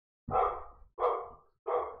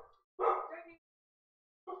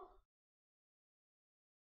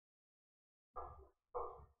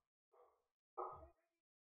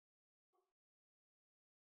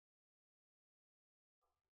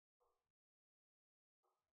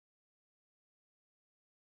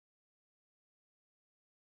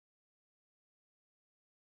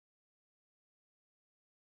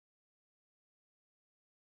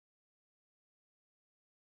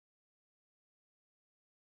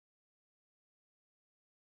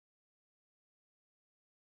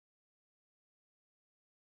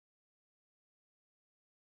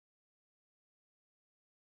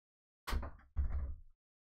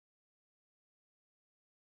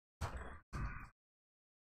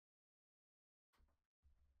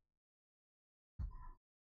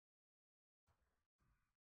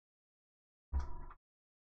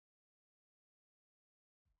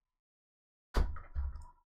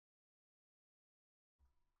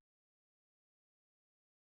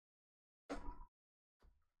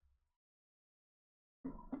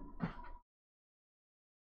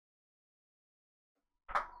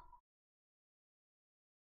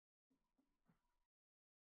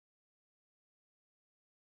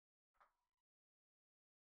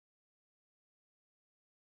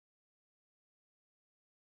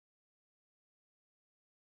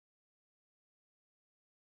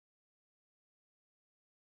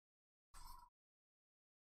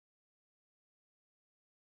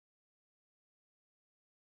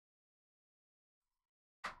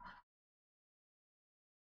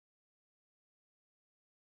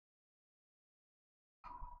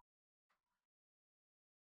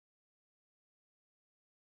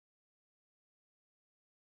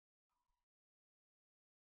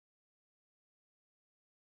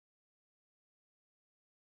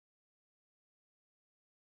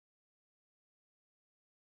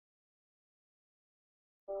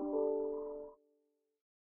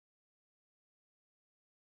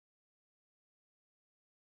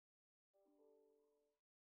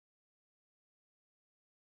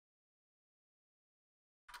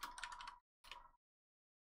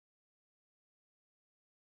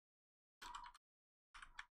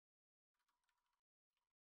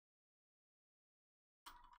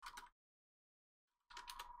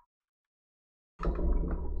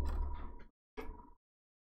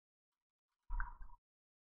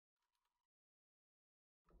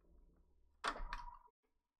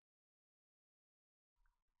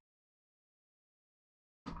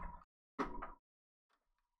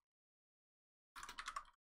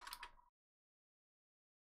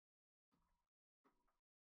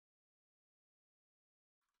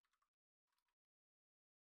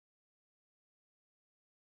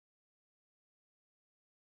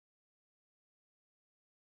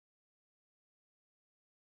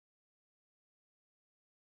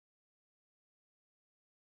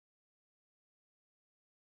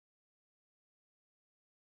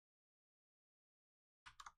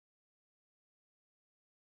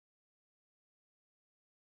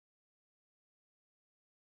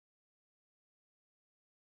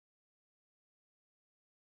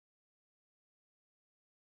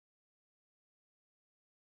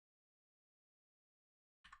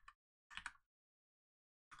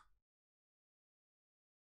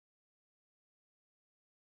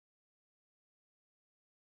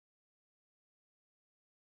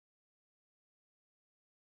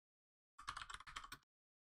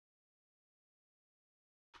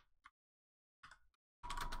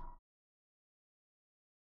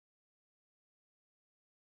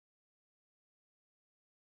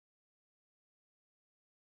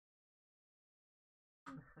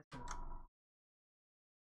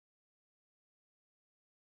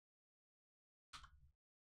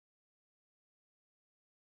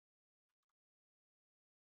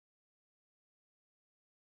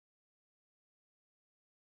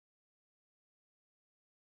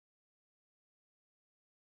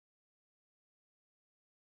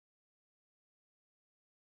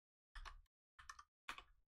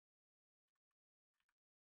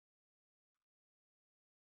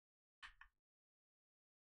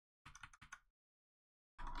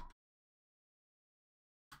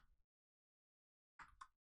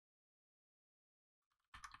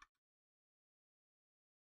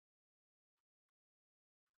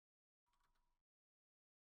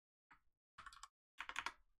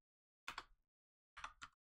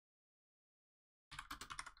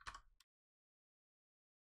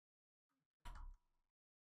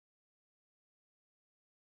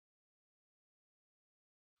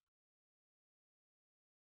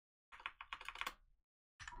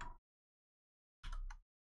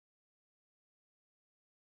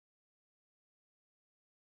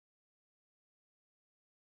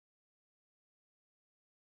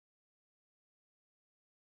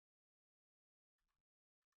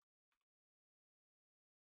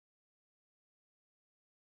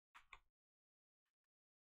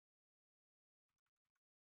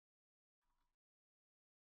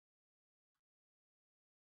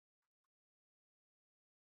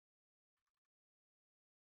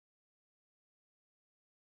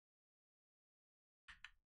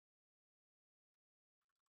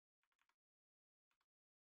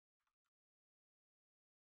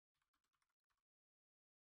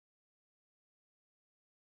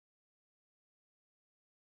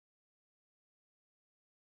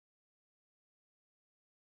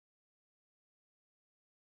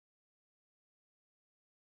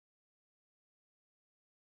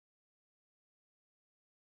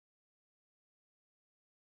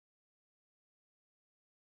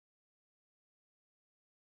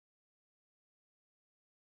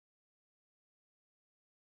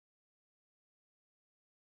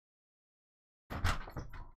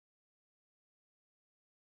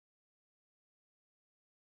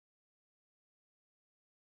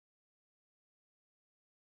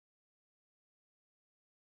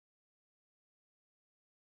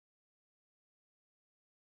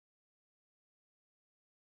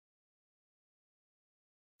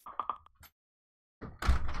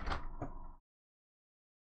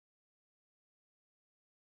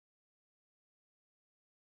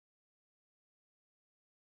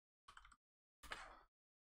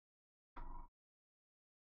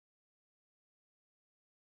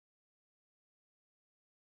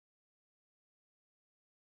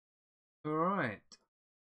Alright.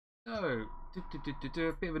 So,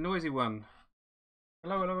 a bit of a noisy one.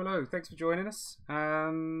 Hello, hello, hello. Thanks for joining us.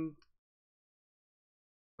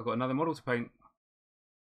 I've got another model to paint.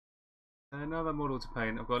 Another model to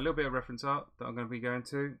paint. I've got a little bit of reference art that I'm going to be going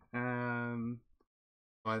to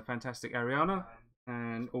by the fantastic Ariana,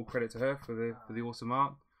 and all credit to her for the awesome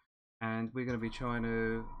art. And we're going to be trying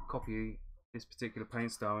to copy this particular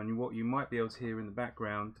paint style. And what you might be able to hear in the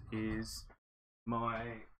background is my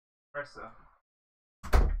compressor.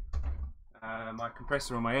 My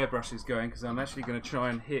compressor on my airbrush is going because I'm actually going to try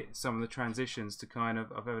and hit some of the transitions to kind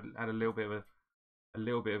of. I've had a little bit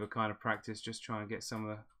of a kind of practice, just try and get some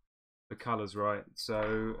of the colours right.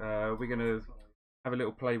 So we're going to have a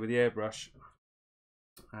little play with the airbrush,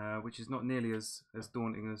 which is not nearly as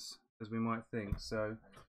daunting as we might think. So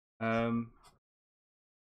I'm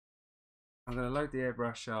going to load the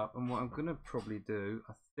airbrush up, and what I'm going to probably do,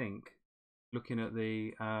 I think, looking at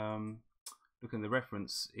the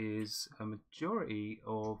reference, is a majority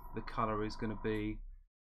of the colour is going to be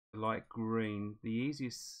light green. The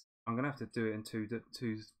easiest, I'm going to have to do it in two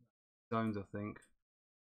zones, I think.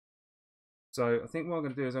 So I think what I'm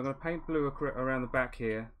going to do is I'm going to paint blue around the back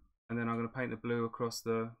here, and then I'm going to paint the blue across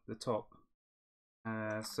the top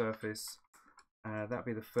surface. That'll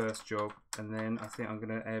be the first job, and then I think I'm going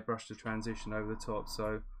to airbrush the transition over the top.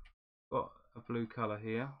 So I've got a blue colour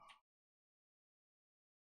here.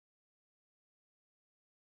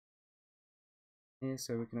 Here,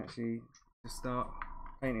 so we can actually just start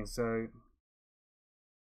painting. So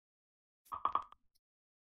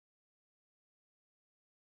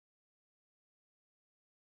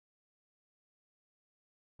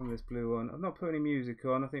on this blue one, I've not put any music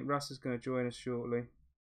on. I think Russ is going to join us shortly.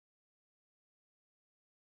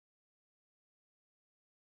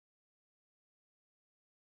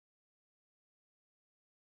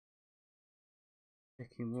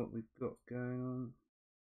 Checking what we've got going on.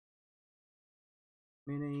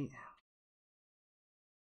 Mini.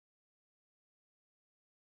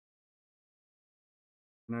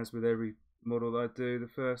 And as with every model that I do, the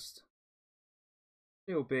first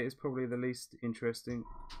little bit is probably the least interesting,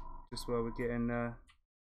 just while we're getting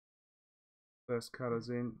first colours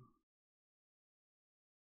in.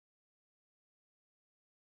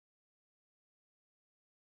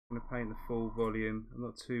 I'm going to paint the full volume. I'm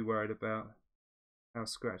not too worried about how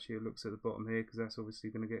scratchy it looks at the bottom here, because that's obviously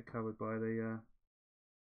going to get covered by the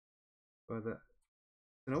I don't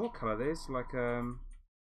know what colour that is, like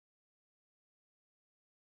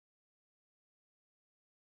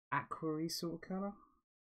aqua-y sort of colour.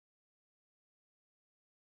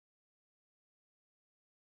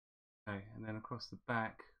 Okay, and then across the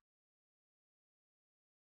back,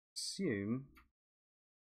 assume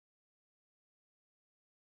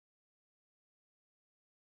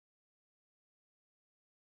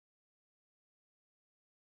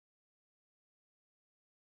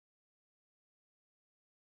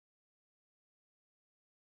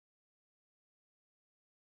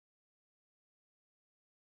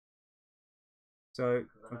so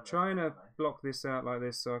I'm trying to block this out like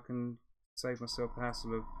this so I can save myself the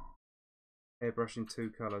hassle of airbrushing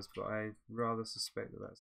two colours, but I rather suspect that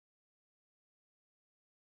that's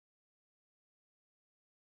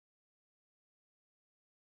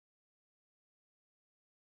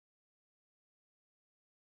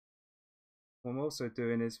what I'm also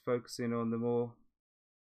doing is focusing on the more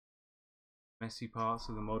messy parts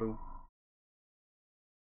of the model,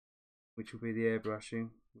 which will be the airbrushing.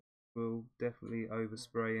 We'll definitely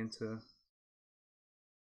overspray into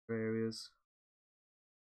areas.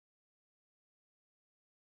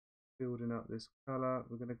 Building up this colour,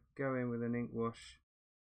 we're going to go in with an ink wash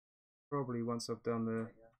probably once I've done the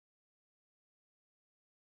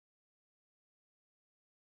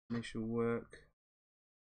initial work.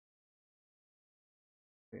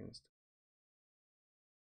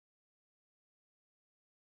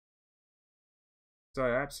 So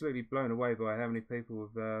absolutely blown away by how many people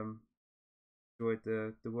have enjoyed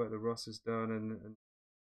the work that Ross has done,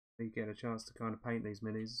 and getting a chance to kind of paint these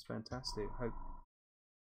minis is fantastic. Hope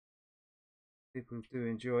people do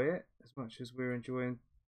enjoy it as much as we're enjoying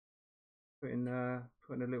putting a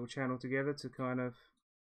little channel together to kind of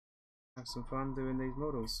have some fun doing these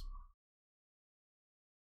models.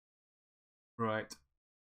 Right,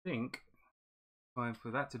 I think time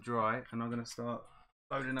for that to dry, and I'm going to start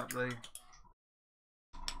loading up the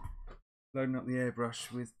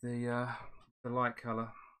airbrush with the light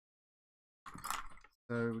colour.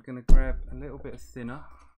 So we're going to grab a little bit of thinner.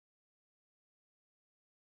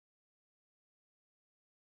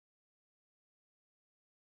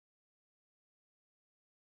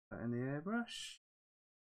 That in the airbrush.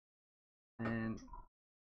 And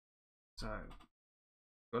so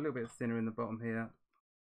got a little bit thinner in the bottom here.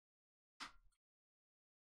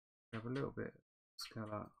 Grab a little bit of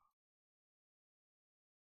colour.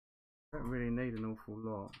 Don't really need an awful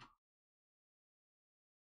lot.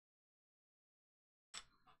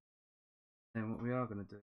 Then what we are going to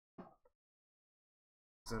do,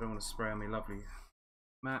 because I don't want to spray on my lovely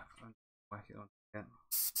mat, and whack it on again.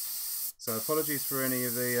 So apologies for any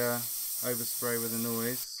of the overspray with the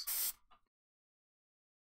noise.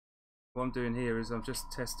 What I'm doing here is I'm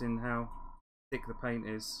just testing how thick the paint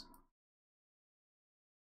is.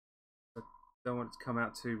 I don't want it to come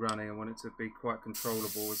out too runny. I want it to be quite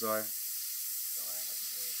controllable as I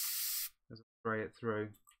spray it through.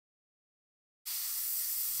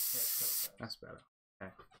 That's better.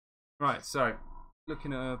 Okay. Right, so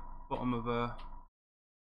looking at the bottom of a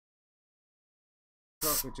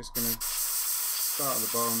block, we're just going to start at the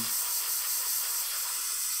bottom.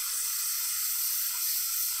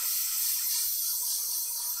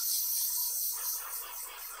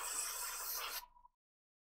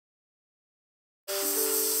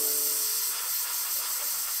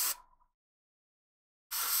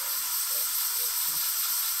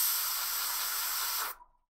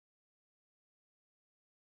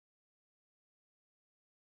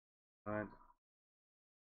 Right.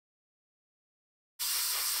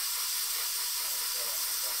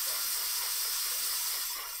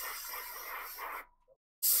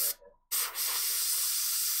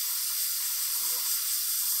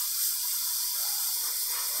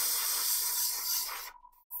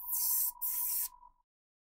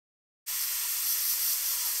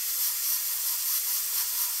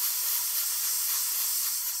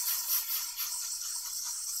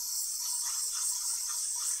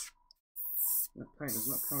 The paint is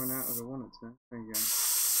not coming out as I want it to. There you go.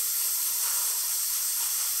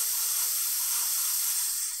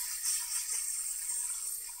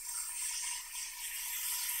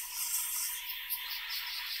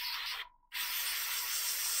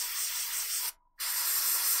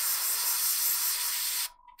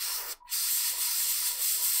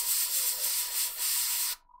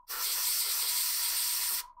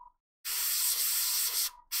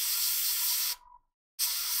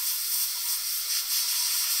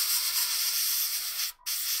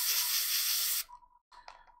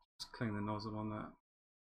 Just clean the nozzle on that.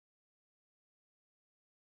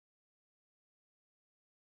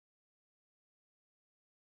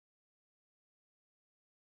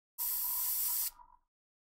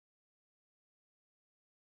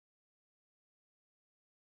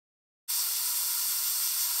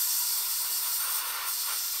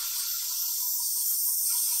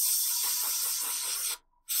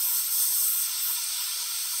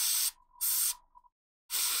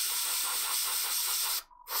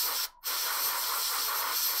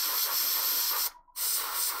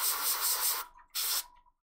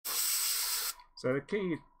 So the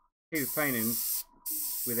key to painting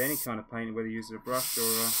with any kind of painting, whether you use a brush or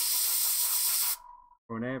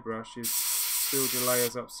an airbrush, is build your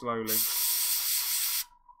layers up slowly.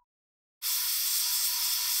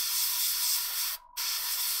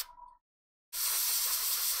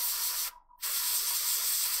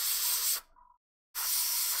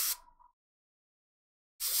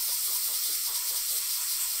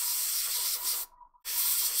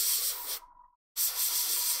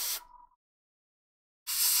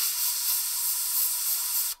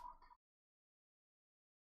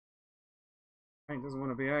 Paint doesn't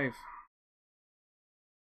want to behave.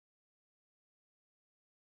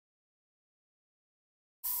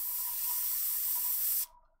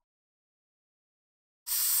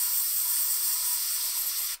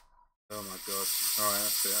 Oh my god. Alright,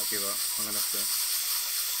 that's it. I'll give up. I'm going to have to...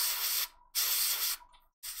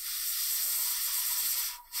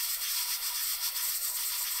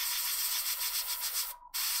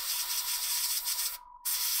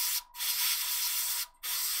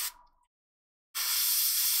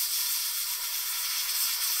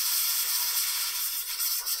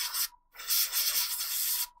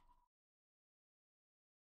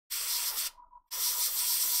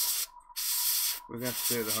 We're going to have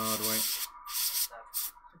to do it the hard way.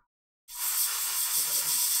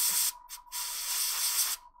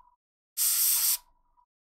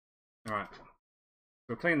 Alright.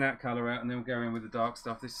 We'll clean that colour out and then we'll go in with the dark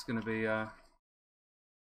stuff. This is going to be an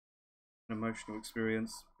emotional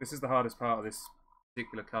experience. This is the hardest part of this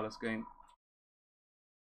particular colour scheme.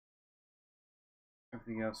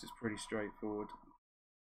 Everything else is pretty straightforward.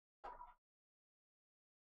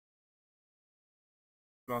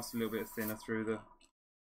 Blast a little bit thinner through the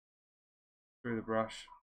brush.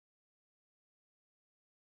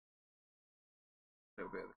 A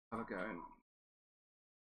little bit of the colour going.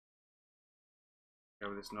 Go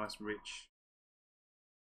with this nice rich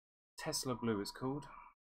Tesla blue it's called.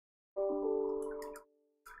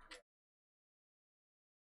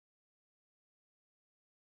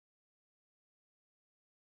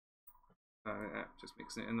 Yeah, just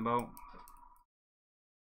mixing it in the bowl.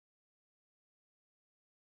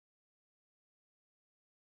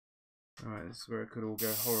 Alright, this is where it could all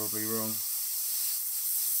go horribly wrong.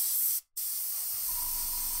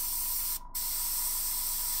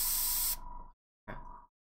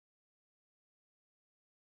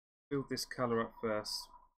 Build this colour up first.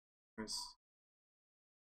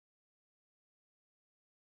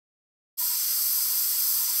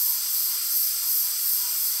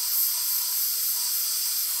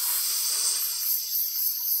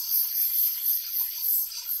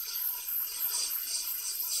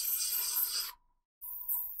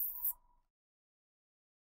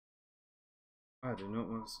 I don't know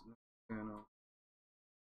what's going on.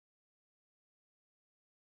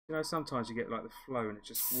 You know, sometimes you get like the flow and it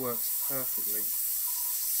just works perfectly.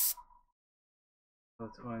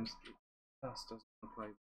 Other times it just doesn't play.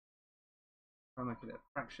 Try and make it a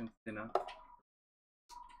fraction thinner.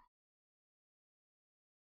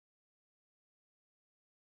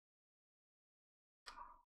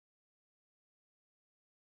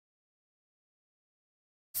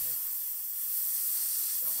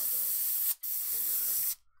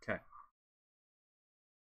 Okay.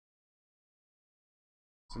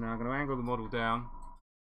 So now I'm going to angle the model down.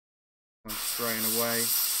 I'm spraying away.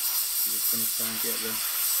 I'm just going to try and get the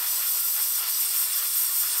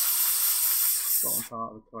bottom part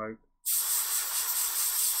of the cloak.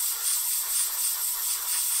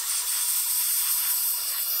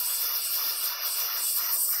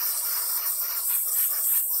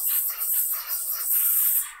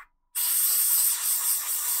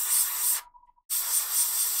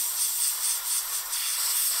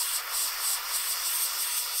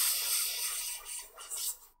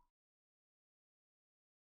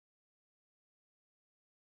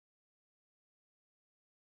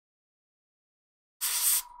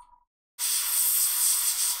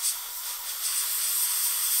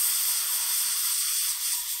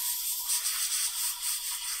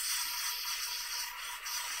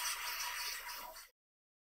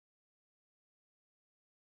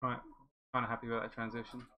 Right, kind of happy about that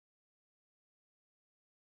transition.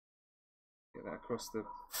 Get that across the.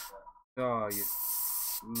 Oh, you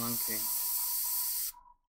monkey.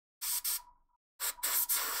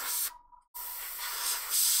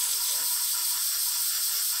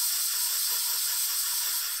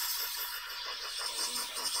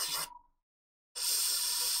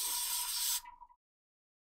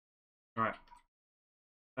 Right,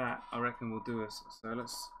 that I reckon will do us. So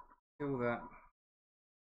let's kill that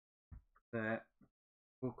there.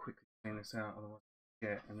 We'll quickly clean this out, otherwise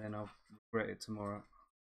and then I'll regret it tomorrow.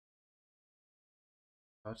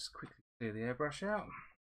 I'll just quickly clear the airbrush out.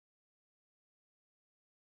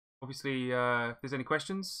 Obviously, if there's any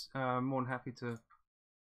questions, I'm more than happy to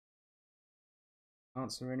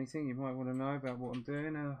answer anything you might want to know about what I'm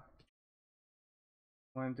doing,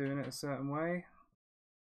 why I'm doing it a certain way.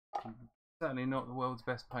 I'm certainly not the world's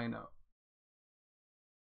best painter.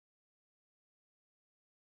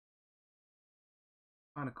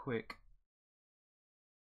 Kind of quick.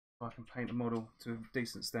 I can paint a model to a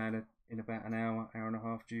decent standard in about an hour, hour and a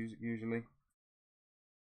half usually.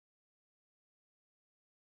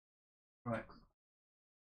 Right.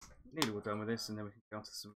 Nearly we're done with this, and then we can go on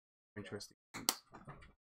to some interesting things.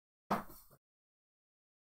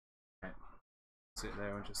 Okay. Sit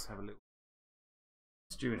there and just have a little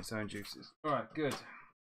stew in its own juices. Alright, good.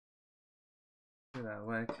 Clear that out of the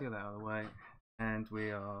way, clear that out of the way, and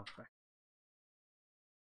we are back.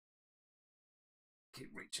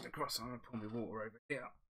 Keep reaching across. I'm going to pull my water over here.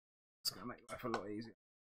 It's going to make life a lot easier.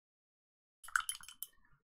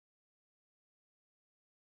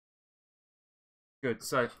 Good.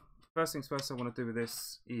 So first things first I want to do with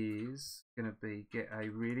this is going to be get a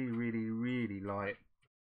really light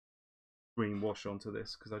green wash onto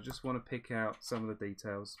this, because I just want to pick out some of the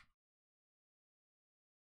details.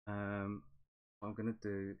 What I'm going to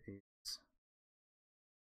do is,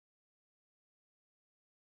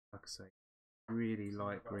 like I say, really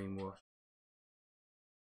light green wash.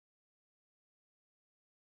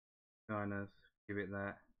 Kind of give it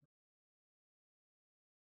that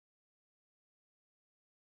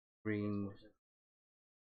green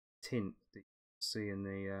tint that you see in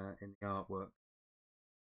the artwork.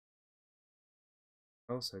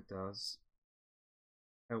 It also does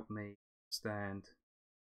help me understand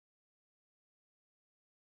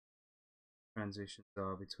transitions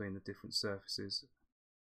are between the different surfaces.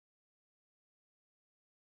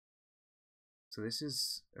 So this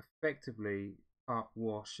is effectively part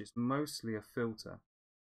wash. It's mostly a filter.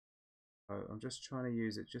 So I'm just trying to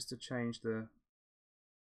use it just to change the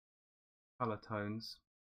color tones.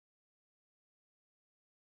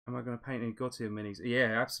 Am I going to paint any Gautier minis?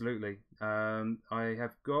 Yeah, absolutely. I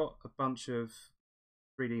have got a bunch of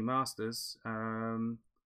 3D masters.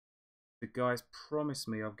 the guys promised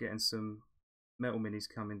me I'm getting some metal minis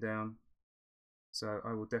coming down, so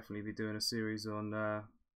I will definitely be doing a series on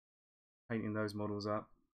painting those models up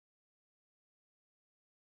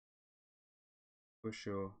for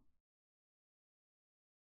sure.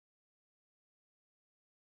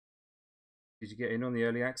 Did you get in on the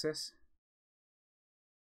early access?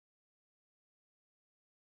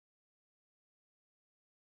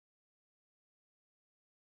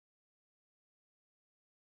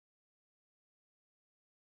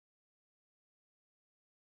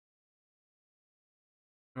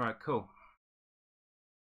 Alright, cool.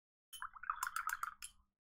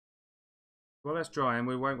 Well, that's drying.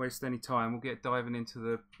 We won't waste any time. We'll get diving into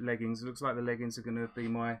the leggings. It looks like the leggings are going to be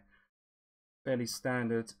my fairly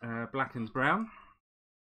standard black and brown.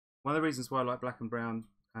 One of the reasons why I like black and brown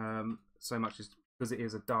so much is because it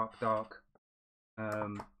is a dark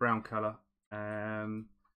brown colour. And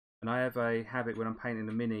I have a habit when I'm painting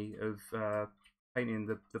a mini of painting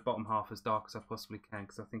the bottom half as dark as I possibly can,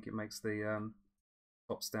 because I think it makes the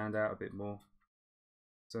top stand out a bit more.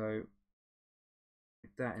 So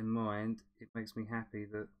with that in mind, it makes me happy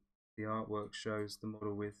that the artwork shows the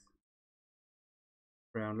model with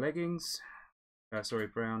brown leggings,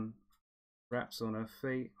 brown wraps on her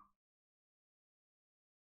feet.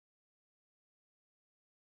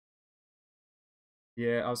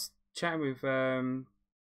 Yeah, I was chatting with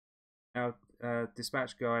our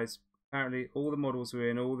dispatch guys. Apparently all the models are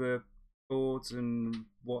in, all the boards and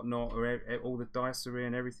whatnot, all the dice are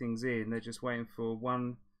in, everything's in. They're just waiting for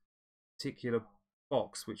one particular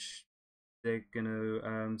box which they're going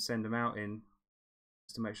to send them out in,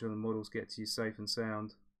 just to make sure the models get to you safe and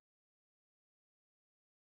sound.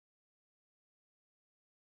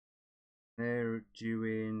 They're due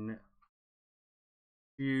in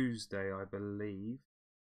Tuesday, I believe.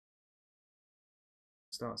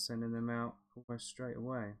 Start sending them out almost straight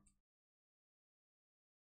away.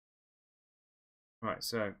 Right,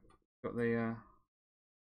 so got the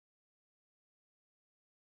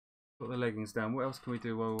leggings down. What else can we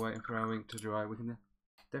do while we're waiting for our ink to dry? We can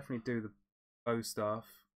definitely do the bow staff.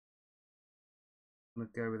 I'm going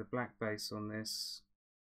to go with a black base on this.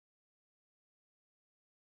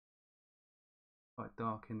 Quite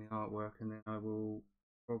dark in the artwork, and then I will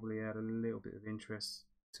probably add a little bit of interest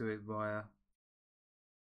to it via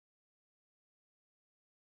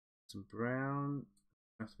some brown.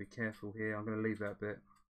 I have to be careful here. I'm going to leave that bit,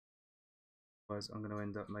 otherwise I'm going to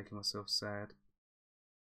end up making myself sad.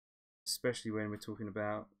 Especially when we're talking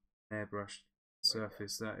about airbrushed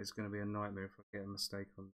surface, that is going to be a nightmare if I get a mistake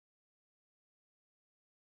on.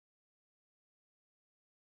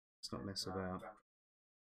 Let's not mess about.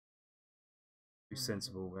 Be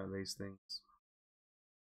sensible about these things.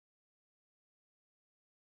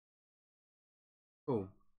 Cool.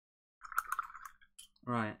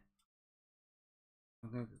 Right.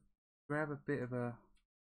 I'm going to grab a bit of a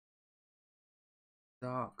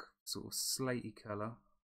dark sort of slatey colour.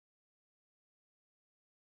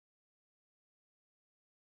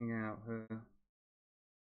 Out her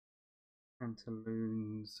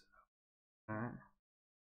pantaloons. That.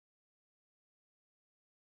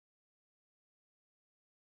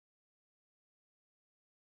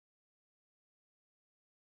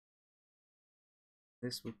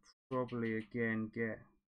 This will probably again get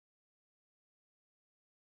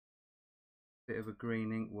a bit of a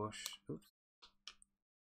green ink wash. Oops.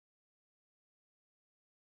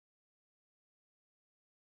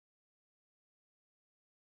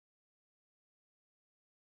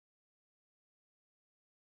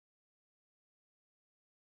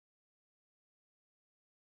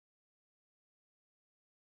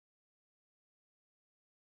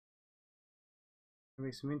 There'll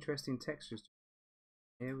be some interesting textures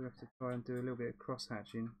here. We have to try and do a little bit of cross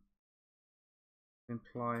hatching to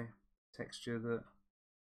imply texture that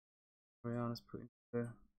Rihanna's put into the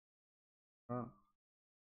art.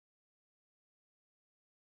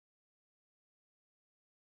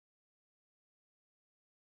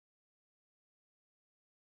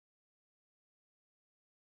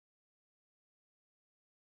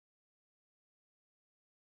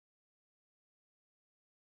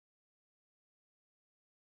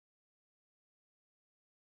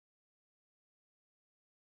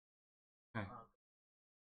 Okay.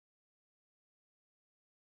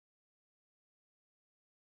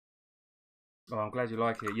 Oh, I'm glad you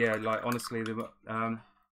like it. Yeah, like honestly, the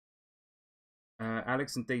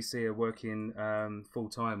Alex and DC are working full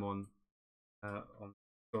time on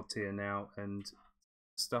God Tier now, and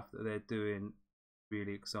stuff that they're doing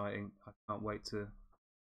really exciting. I can't wait to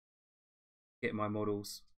get my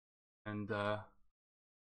models and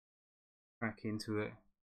crack into it.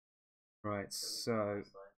 Right, so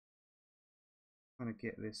trying to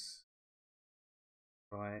get this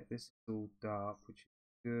right. This is all dark, which is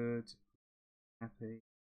good. Happy.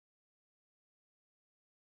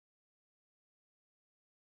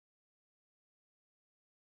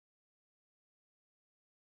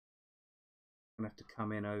 I'm gonna have to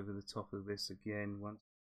come in over the top of this again once.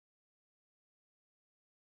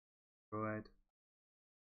 Right.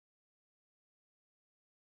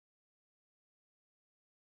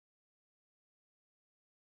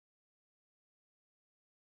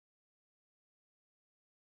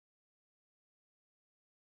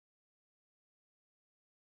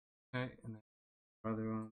 Okay, and then other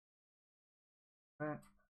arm. That.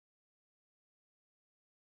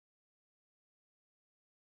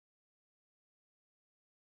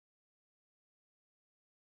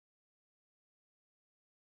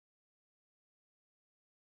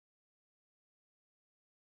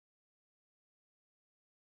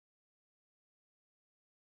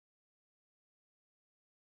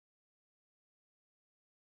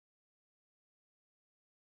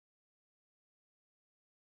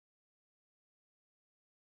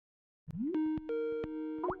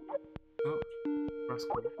 Oh,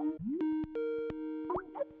 rascal.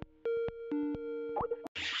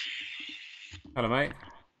 Hello, mate.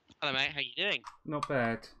 Hello, mate. How you doing? Not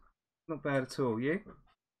bad. Not bad at all. You?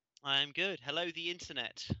 I'm good. Hello, the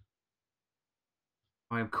internet.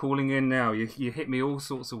 I am calling in now. You hit me all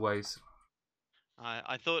sorts of ways.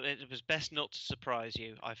 I thought it was best not to surprise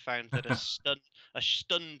you. I found that a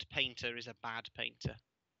stunned painter is a bad painter.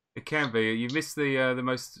 It can be. You missed the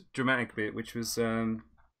most dramatic bit, which was the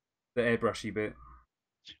airbrushy bit.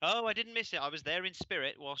 Oh, I didn't miss it. I was there in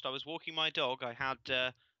spirit whilst I was walking my dog. I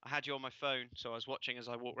had you on my phone, so I was watching as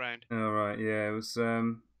I walked round. All right. Yeah. It was.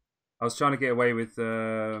 I was trying to get away with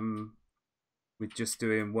just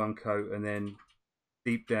doing one coat, and then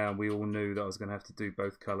deep down we all knew that I was going to have to do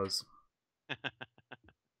both colours.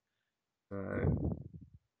 So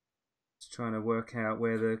just trying to work out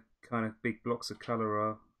where the kind of big blocks of colour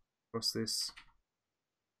are across this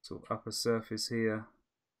sort of upper surface here.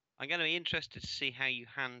 I'm going to be interested to see how you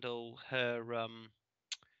handle her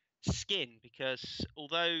skin, because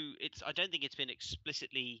although I don't think it's been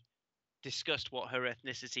explicitly discussed what her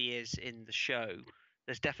ethnicity is in the show,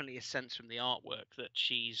 there's definitely a sense from the artwork that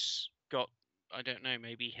she's got, I don't know,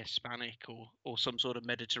 maybe Hispanic or some sort of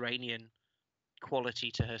Mediterranean quality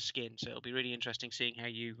to her skin. So it'll be really interesting seeing how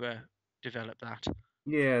you develop that.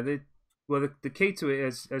 Yeah. The key to it,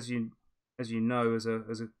 as you know, as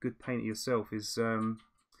a good painter yourself, is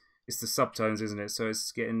it's the subtones, isn't it? So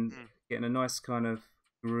it's Mm. getting a nice kind of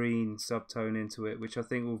green subtone into it, which I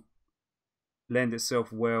think will lend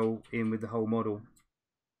itself well in with the whole model.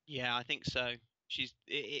 Yeah, I think so.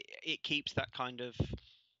 It keeps that kind of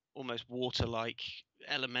almost water-like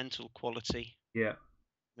elemental quality. Yeah.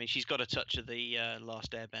 I mean, she's got a touch of the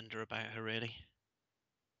Last Airbender about her, really.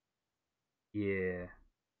 Yeah.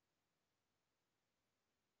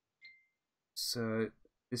 So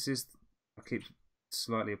this is. I keep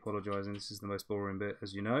slightly apologising. This is the most boring bit,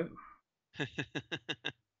 as you know.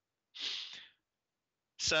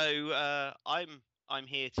 So I'm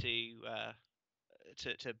here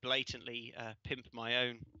to blatantly pimp my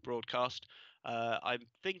own broadcast. I'm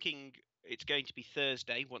thinking it's going to be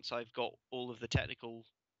Thursday once I've got all of the technical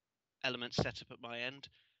elements set up at my end,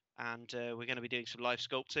 and we're going to be doing some live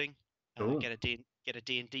sculpting. Cool. Get a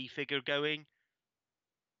D&D figure going.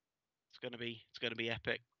 It's going to be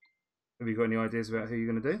epic. Have you got any ideas about who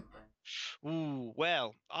you're going to do? Ooh,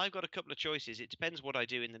 well, I've got a couple of choices. It depends what I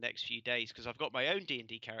do in the next few days, because I've got my own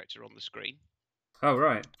D&D character on the screen Oh,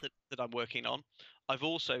 right. that I'm working on. I've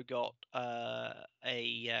also got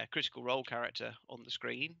a Critical Role character on the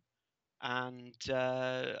screen, and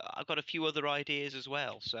I've got a few other ideas as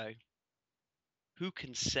well. So who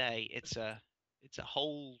can say? It's a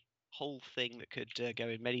whole thing that could go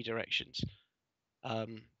in many directions.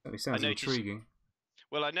 Certainly I sounds noticed. intriguing.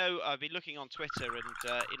 Well, I know I've been looking on Twitter,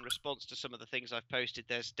 and in response to some of the things I've posted,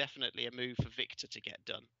 there's definitely a move for Victor to get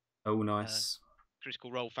done. Oh, Uh, nice.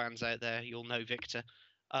 Critical Role fans out there, you'll know Victor.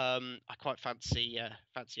 I quite fancy a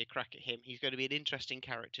crack at him. He's going to be an interesting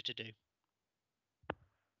character to do.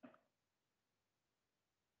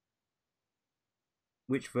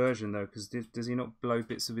 Which version though? Because does he not blow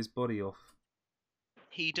bits of his body off?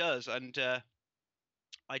 He does, and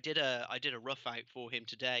I did a rough out for him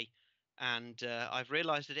today, and I've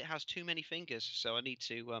realised that it has too many fingers, so I need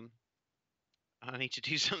to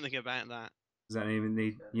do something about that. Does that even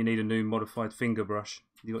need you need a new modified finger brush?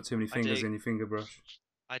 You got too many I fingers do, in your finger brush.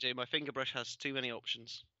 I do. My finger brush has too many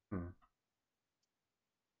options, Hmm.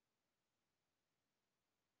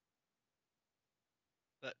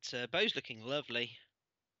 but Bo's looking lovely.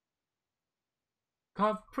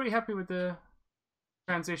 I'm pretty happy with the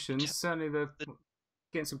transitions. Certainly, the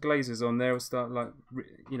getting some glazes on there will start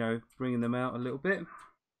bringing them out a little bit.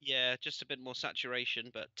 Yeah, just a bit more saturation,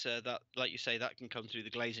 but that, like you say, that can come through the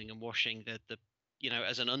glazing and washing. The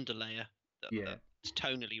as an underlayer, Yeah, that's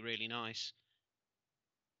tonally really nice.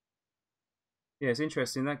 yeah, it's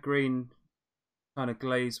interesting that green kind of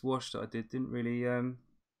glaze wash that I did didn't really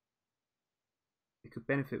it could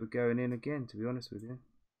benefit with going in again, to be honest with you.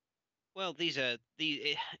 Well,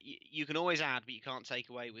 you can always add, but you can't take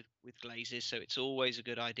away with glazes. So it's always a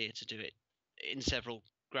good idea to do it in several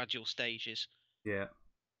gradual stages. Yeah,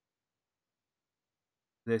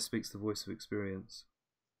 there speaks the voice of experience.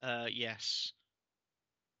 Yes.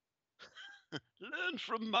 Learn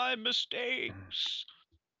from my mistakes.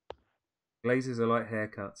 Glazes are like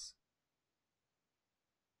haircuts.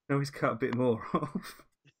 Always cut a bit more off.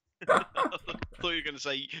 I thought you were going to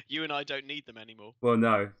say you and I don't need them anymore. Well,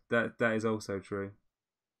 no, that is also true.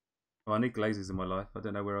 Oh, I need glazes in my life. I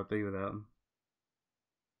don't know where I'd be without them.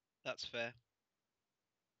 That's fair.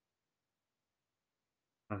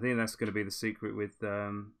 I think that's going to be the secret with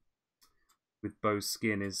Bo's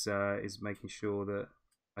skin is making sure that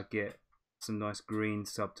I get some nice green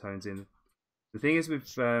subtones in. The thing is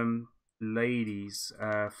with ladies'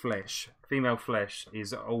 flesh, female flesh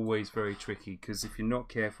is always very tricky because if you're not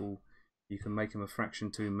careful, you can make them a fraction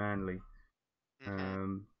too manly.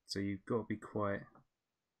 So you've got to be quite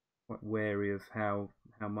wary of how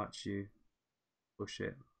much you push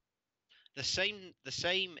it. The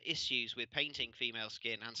same issues with painting female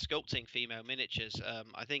skin and sculpting female miniatures.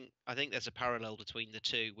 I think there's a parallel between the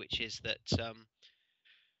two, which is that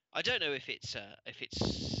I don't know if it's a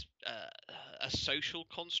social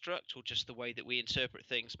construct or just the way that we interpret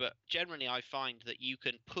things, but generally I find that you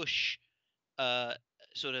can push uh,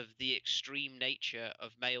 sort of the extreme nature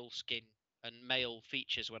of male skin and male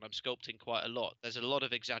features when I'm sculpting quite a lot. There's a lot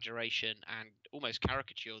of exaggeration and almost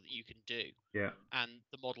caricature that you can do, Yeah, and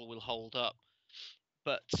the model will hold up.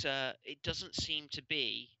 But it doesn't seem to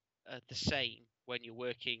be the same when you're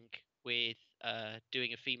working with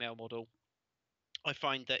doing a female model. I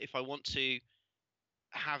find that if I want to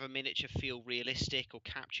have a miniature feel realistic or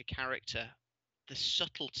capture character, the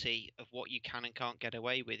subtlety of what you can and can't get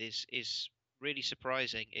away with is really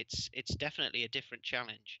surprising. It's definitely a different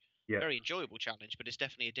challenge. yeah, Very enjoyable challenge, but it's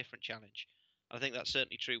definitely a different challenge. I think that's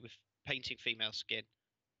certainly true with painting female skin.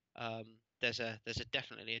 There's a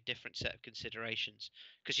definitely a different set of considerations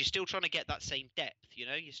because you're still trying to get that same depth.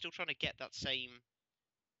 You're still trying to get that same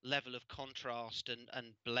level of contrast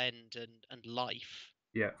and blend and life,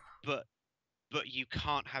 yeah, but you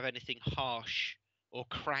can't have anything harsh or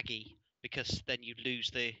craggy because then you lose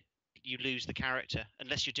the character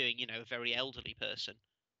unless you're doing a very elderly person.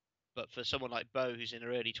 But for someone like Bo who's in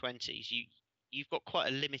her early 20s, you've got quite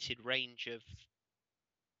a limited range of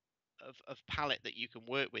palette that you can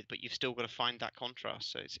work with, but you've still got to find that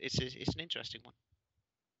contrast. So it's an interesting one.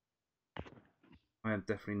 I am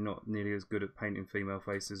definitely not nearly as good at painting female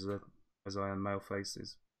faces as I am male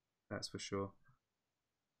faces. That's for sure.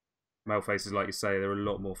 Male faces, like you say, they're a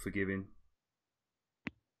lot more forgiving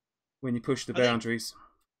when you push the boundaries.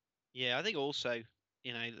 I think also,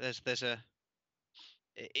 there's a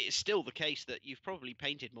it's still the case that you've probably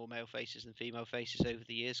painted more male faces than female faces over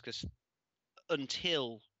the years, because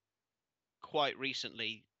until quite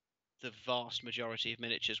recently, the vast majority of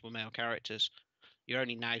miniatures were male characters. You're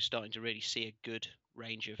only now starting to really see a good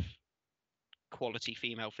range of quality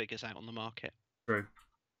female figures out on the market. True.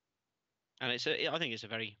 And I think it's a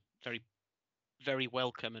very, very, very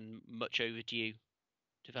welcome and much overdue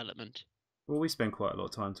development. Well, we spend quite a lot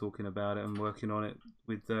of time talking about it and working on it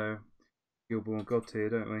with Gilborn God tier,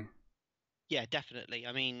 don't we? Yeah, definitely.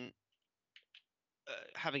 I mean,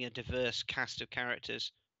 having a diverse cast of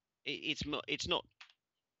characters, it's not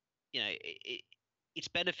it's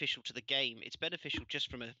beneficial to the game. It's beneficial just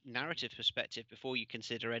from a narrative perspective before you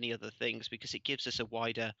consider any other things, because it gives us a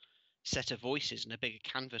wider set of voices and a bigger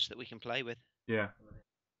canvas that we can play with. Yeah.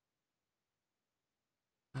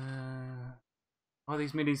 Are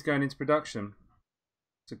these minis going into production?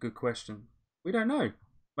 It's a good question. We don't know.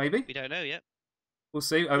 Maybe. We don't know yet. We'll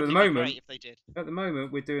see. At Wouldn't the it be moment, great if they did? At the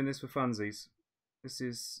moment, we're doing this for funsies. This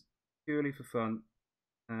is purely for fun.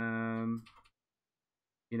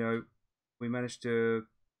 We managed to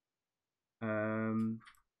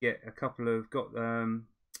get a couple of got the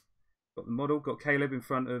model, got Caleb in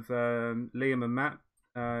front of Liam and Matt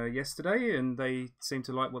yesterday, and they seem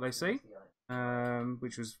to like what they see,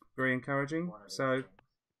 which was very encouraging. So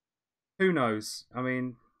who knows? I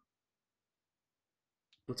mean,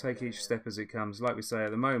 we'll take each step as it comes. Like we say,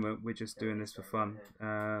 at the moment, we're just doing this for fun,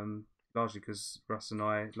 largely because Russ and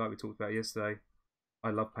I, like we talked about yesterday, I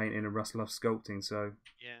love painting and Russ loves sculpting, so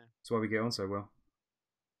Yeah. that's why we get on so well.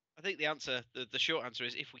 I think the answer, the short answer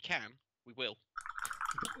is if we can, we will.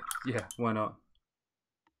 Yeah, why not?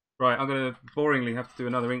 Right, I'm going to boringly have to do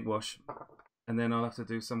another ink wash, and then I'll have to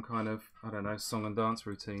do some kind of, I don't know, song and dance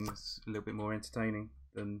routine that's a little bit more entertaining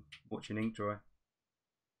than watching ink dry.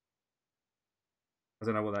 I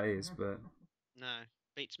don't know what that is, but No,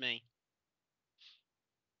 beats me.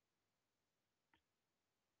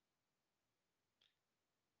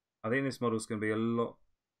 I think this model's going to be a lot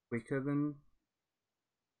quicker than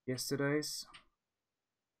yesterday's.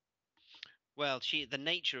 Well, the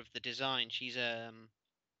nature of the design, she's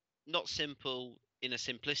not simple in a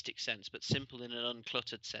simplistic sense, but simple in an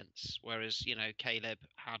uncluttered sense. Whereas, Caleb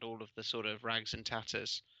had all of the sort of rags and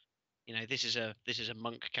tatters. This is a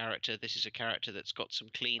monk character. This is a character that's got some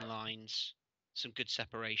clean lines, some good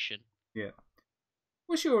separation. Yeah.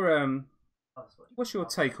 What's your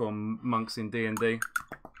take on monks in D&D?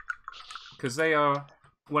 Because they are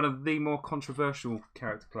one of the more controversial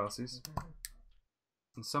character classes,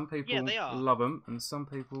 and some people they are. love them, and some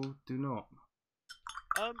people do not.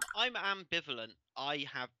 I'm ambivalent. I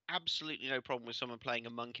have absolutely no problem with someone playing a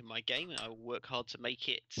monk in my game, and I will work hard to make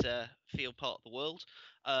it feel part of the world.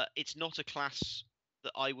 It's not a class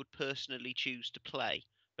that I would personally choose to play,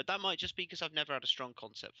 but that might just be because I've never had a strong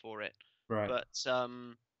concept for it. Right. But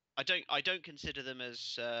I don't consider them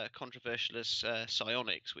as controversial as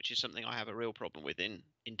psionics, which is something I have a real problem with in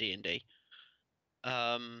D&D.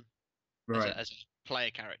 Right. As a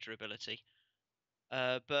player character ability.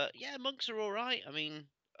 But yeah, monks are all right. I mean,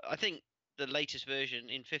 I think the latest version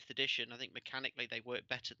in 5th edition, I think mechanically they work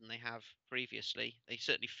better than they have previously. They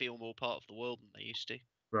certainly feel more part of the world than they used to.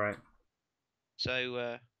 Right.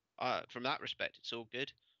 So from that respect, it's all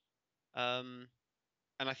good. And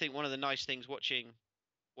I think one of the nice things watching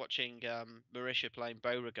Marisha playing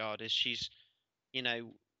Beauregard is she's,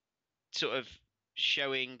 sort of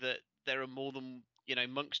showing that there are more than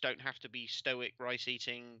monks don't have to be stoic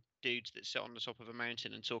rice-eating dudes that sit on the top of a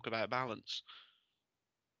mountain and talk about balance.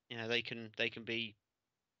 They can be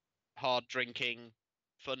hard drinking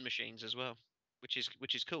fun machines as well, which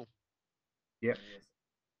is cool. Yep.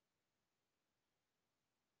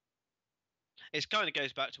 It kind of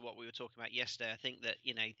goes back to what we were talking about yesterday. I think that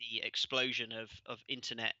the explosion of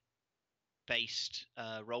internet based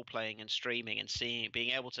role playing and streaming and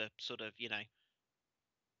being able to sort of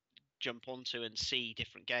jump onto and see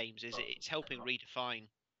different games it's helping redefine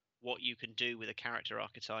what you can do with a character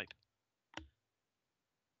archetype,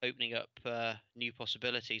 opening up new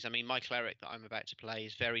possibilities. I mean, my cleric that I'm about to play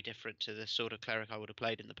is very different to the sort of cleric I would have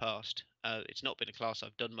played in the past. It's not been a class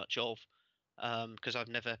I've done much of because I've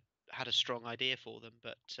never had a strong idea for them,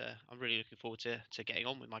 but I'm really looking forward to getting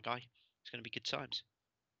on with my guy. It's going to be good times.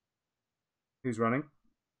 Who's running?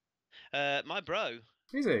 My bro.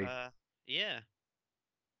 Is he? Yeah. Is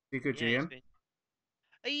he a good Yeah, GM?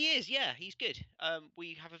 he is, yeah, he's good.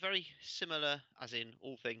 We have a very similar, as in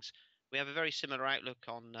all things, we have a very similar outlook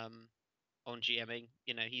on GMing.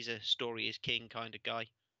 He's a story is king kind of guy.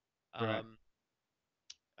 Right.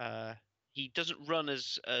 He doesn't run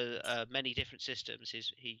as many different systems.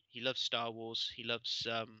 He loves Star Wars. He loves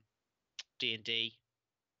D&D.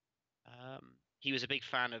 He was a big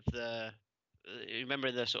fan of remember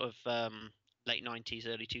in the sort of late 90s,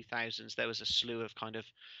 early 2000s, there was a slew of kind of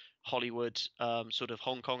Hollywood sort of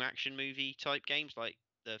Hong Kong action movie type games like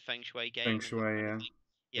the Feng Shui game. Feng Shui, yeah.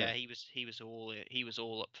 Yeah, he was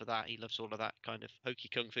all up for that. He loves all of that kind of hokey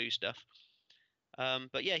kung fu stuff.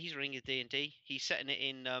 But yeah, he's running a D&D. He's setting it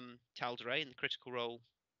in Tal'Darai in the Critical Role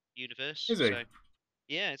universe. Is he? So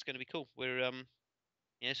yeah, it's going to be cool. We're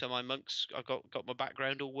so my monks, I've got my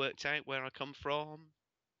background all worked out, where I come from,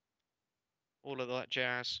 all of that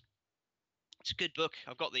jazz. It's a good book.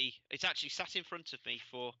 It's actually sat in front of me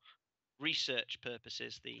for research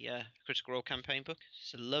purposes, the Critical Role campaign book.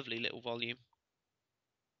 It's a lovely little volume.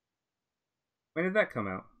 When did that come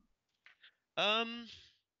out?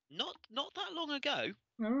 Not that long ago.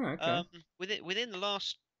 All right, okay. Within the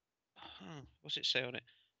last, what's it say on it?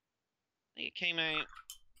 I think it came out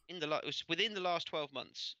it was within the last 12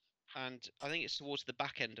 months, and I think it's towards the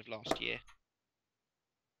back end of last year.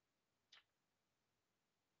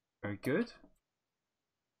 Very good.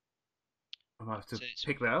 I might have to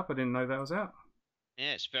pick that up. I didn't know that was out.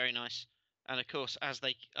 Yeah, it's very nice. And of course, as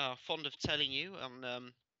they are fond of telling you,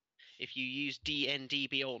 if you use D&D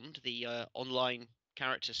Beyond, the online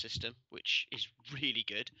character system, which is really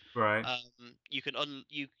good, right? You can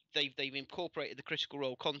they've incorporated the Critical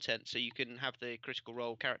Role content, so you can have the Critical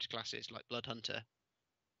Role character classes like Blood Hunter.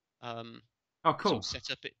 Oh, cool!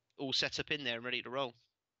 All set up in there and ready to roll.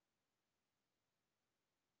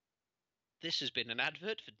 This has been an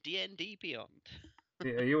advert for D&D Beyond.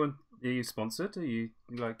 Are you sponsored? Are you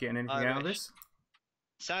like getting anything I out of wish. this?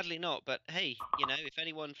 Sadly not, but hey, if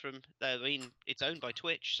anyone from, I mean, it's owned by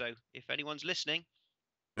Twitch, so if anyone's listening,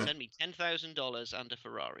 send me $10,000 and a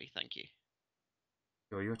Ferrari, thank you.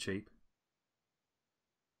 Oh, you're cheap.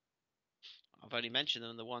 I've only mentioned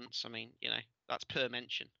them the once. I mean, that's per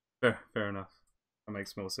mention. Fair enough. That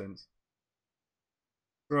makes more sense.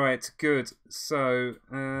 Right, good. So,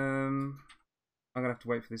 I'm gonna have to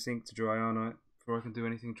wait for this ink to dry, aren't I? Before I can do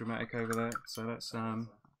anything dramatic over that. So let's get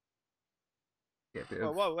a bit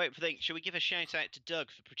of. Well, wait for the. Should we give a shout out to Doug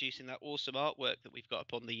for producing that awesome artwork that we've got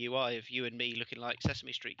up on the UI of you and me looking like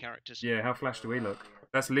Sesame Street characters? Yeah, how flash do we look?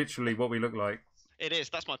 That's literally what we look like. It is.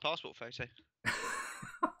 That's my passport photo.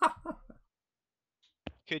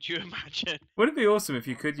 Could you imagine? Wouldn't it be awesome if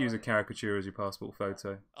you could use a caricature as your passport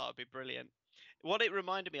photo? Oh, it'd be brilliant. What it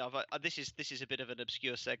reminded me of, this is a bit of an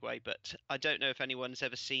obscure segue, but I don't know if anyone's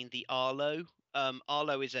ever seen the Arlo.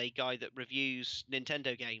 Arlo is a guy that reviews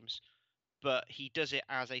Nintendo games, but he does it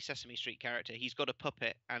as a Sesame Street character. He's got a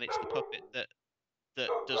puppet, and it's the puppet that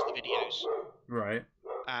does the videos. Right.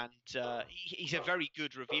 And he's a very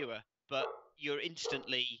good reviewer, but you're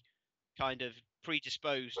instantly kind of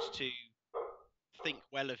predisposed to think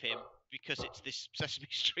well of him because it's this Sesame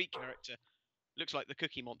Street character. Looks like the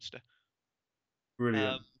Cookie Monster.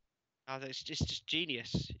 Brilliant. It's just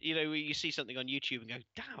genius. You see something on YouTube and go,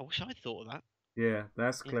 "Damn, I wish I'd thought of that." Yeah,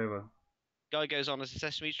 that's clever. Guy goes on as a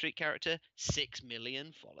Sesame Street character, 6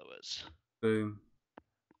 million followers. Boom.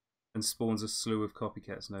 And spawns a slew of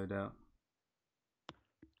copycats, no doubt.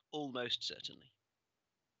 Almost certainly.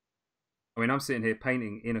 I mean, I'm sitting here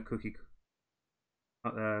painting in a Cookie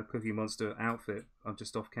Monster outfit. I'm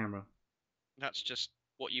just off camera. That's just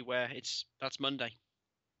what you wear. That's Monday.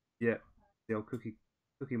 Yeah, the old Cookie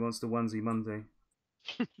Monster onesie Monday.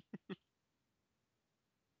 I'd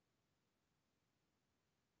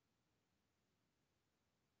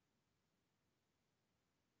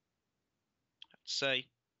say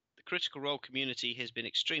the Critical Role community has been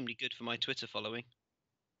extremely good for my Twitter following.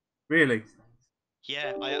 Really?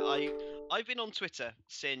 Yeah, I've been on Twitter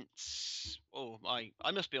since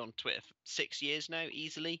I must be on Twitter for 6 years now,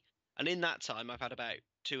 easily. And in that time, I've had about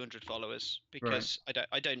 200 followers because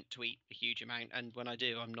I don't tweet a huge amount, and when I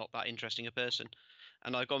do, I'm not that interesting a person.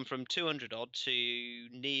 And I've gone from 200 odd to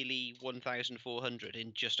nearly 1,400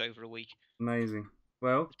 in just over a week. Amazing.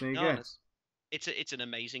 Well, there you go. It's an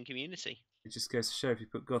amazing community. It just goes to show if you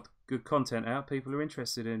put good content out, people are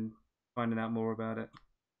interested in finding out more about it.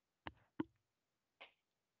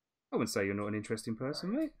 I wouldn't say you're not an interesting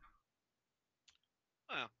person, mate.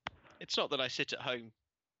 Well, it's not that I sit at home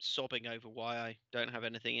sobbing over why I don't have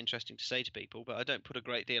anything interesting to say to people, but I don't put a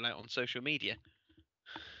great deal out on social media.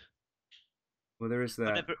 Well, there is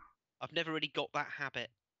that. I've never really got that habit.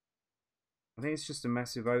 I think it's just a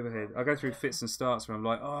massive overhead. I go through fits and starts where I'm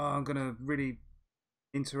like, oh, I'm going to really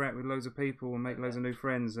interact with loads of people and make loads of new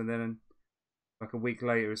friends. And then like a week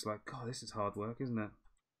later, it's like, God, this is hard work, isn't it?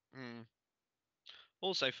 Mm.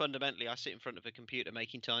 Also, fundamentally, I sit in front of a computer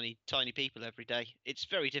making tiny people every day. It's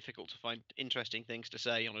very difficult to find interesting things to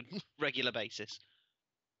say on a regular basis.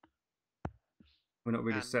 We're not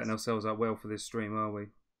really setting ourselves up well for this stream, are we?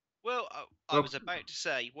 Well, I was about to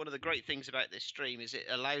say, one of the great things about this stream is it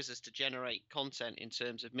allows us to generate content in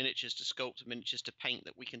terms of miniatures to sculpt and miniatures to paint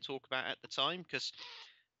that we can talk about at the time. Because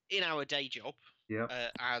in our day job,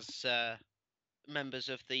 as members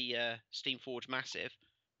of the Steamforge Massive,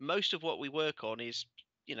 most of what we work on is,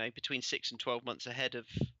 between 6 and 12 months ahead of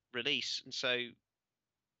release. And so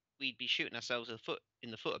we'd be shooting ourselves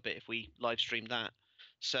in the foot a bit if we live streamed that.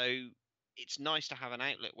 So it's nice to have an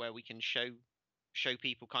outlet where we can show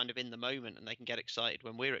people kind of in the moment and they can get excited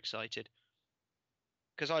when we're excited.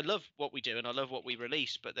 Because I love what we do and I love what we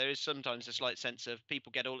release, but there is sometimes a slight sense of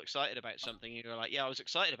people get all excited about something and you're like, yeah, I was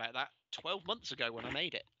excited about that 12 months ago when I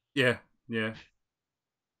made it. Yeah.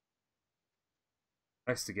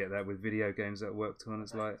 I used to get that with video games that I worked on.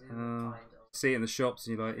 It's like, see it in the shops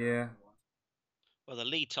and you're like, yeah. Well, the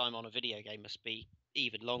lead time on a video game must be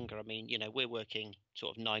even longer. I mean, we're working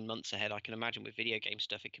sort of 9 months ahead. I can imagine with video game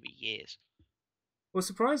stuff, it could be years. Well,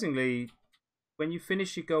 surprisingly, when you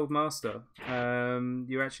finish your Gold Master,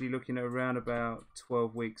 you're actually looking at around about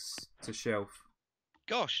 12 weeks to shelf.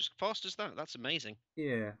 Gosh, as fast as that? That's amazing.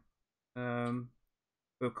 Yeah.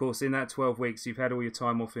 But of course, in that 12 weeks, you've had all your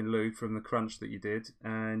time off in lieu from the crunch that you did,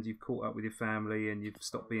 and you've caught up with your family, and you've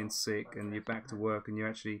stopped being sick, and you're back to work, and you're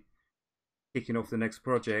actually kicking off the next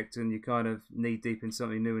project, and you're kind of knee-deep in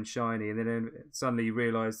something new and shiny, and then suddenly you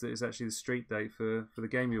realise that it's actually the street date for the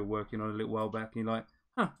game you were working on a little while back, and you're like,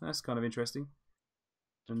 huh, that's kind of interesting.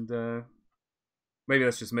 And maybe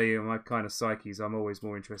that's just me and my kind of psyches. I'm always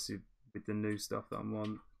more interested with the new stuff that I'm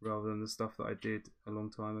on rather than the stuff that I did a long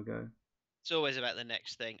time ago. It's always about the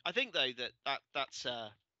next thing. I think though that's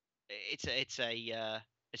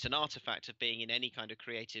it's an artifact of being in any kind of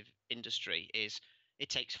creative industry. Is it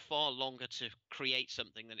takes far longer to create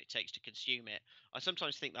something than it takes to consume it. I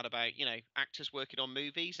sometimes think that about actors working on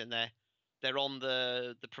movies, and they're on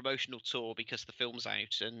the promotional tour because the film's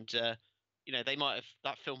out, and they might have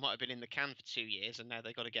that film might have been in the can for 2 years, and now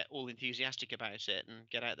they've got to get all enthusiastic about it and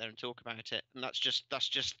get out there and talk about it, and that's just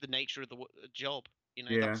the nature of the job.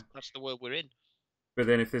 Yeah. That's the world we're in. But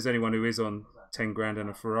then if there's anyone who is on 10 grand and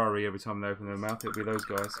a Ferrari every time they open their mouth, it'll be those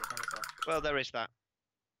guys. Well, there is that.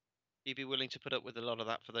 You'd be willing to put up with a lot of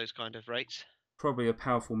that for those kind of rates. Probably a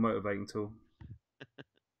powerful motivating tool.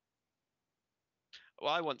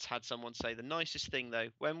 Well, I once had someone say the nicest thing though,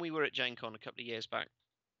 when we were at Gen Con a couple of years back,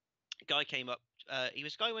 a guy came up. He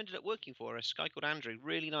was a guy who ended up working for us, a guy called Andrew,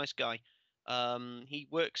 really nice guy. He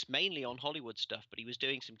works mainly on Hollywood stuff, but he was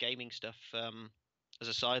doing some gaming stuff as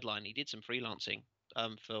a sideline. He did some freelancing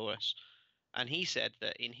for us, and he said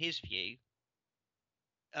that in his view,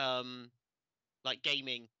 like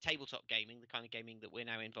gaming, tabletop gaming, the kind of gaming that we're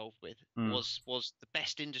now involved with, was the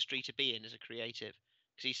best industry to be in as a creative.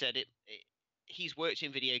 Because he said he's worked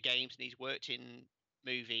in video games and he's worked in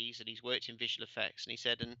movies and he's worked in visual effects, and he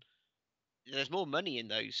said, and there's more money in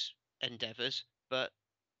those endeavors, but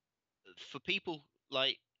for people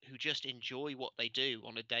like who just enjoy what they do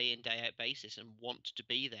on a day in day out basis and want to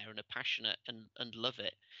be there and are passionate and love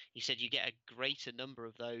it, he said you get a greater number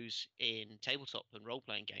of those in tabletop and role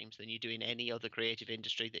playing games than you do in any other creative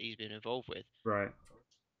industry that he's been involved with. Right.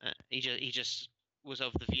 He just was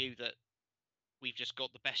of the view that we've just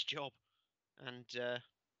got the best job, and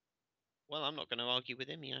well, I'm not going to argue with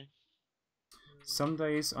him. Some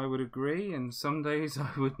days I would agree, and some days I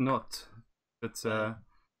would not. But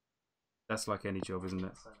that's like any job, isn't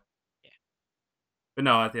it? Yeah. But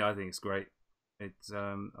no, I think it's great. It's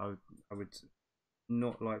I would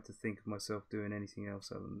not like to think of myself doing anything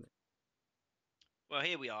else other than this. Well,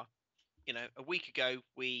 here we are. A week ago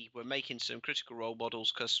we were making some Critical Role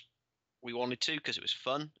models because we wanted to, because it was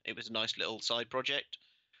fun. It was a nice little side project.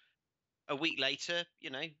 A week later,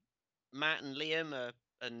 Matt and Liam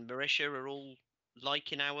and Marisha are all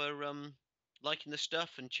liking our liking the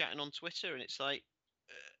stuff and chatting on Twitter, and it's like,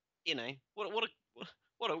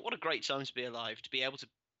 what a great time to be alive, to be able to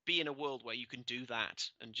be in a world where you can do that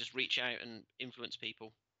and just reach out and influence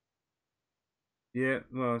people. Yeah,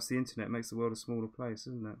 well, it's the internet makes the world a smaller place,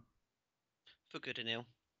 isn't it? For good and ill.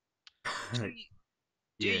 Do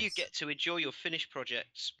Yes. you get to enjoy your finished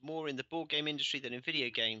projects more in the board game industry than in video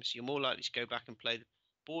games? You're more likely to go back and play the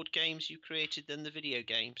board games you created than the video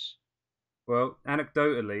games. Well,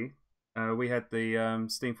 anecdotally, we had the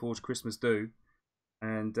Steamforged Christmas Do,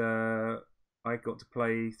 and I got to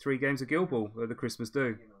play 3 games of Guild Ball at the Christmas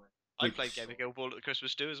Do. I played Game of Guild Ball at the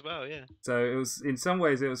Christmas Do as well, yeah. So it was, in some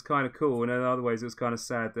ways, it was kind of cool, and in other ways, it was kind of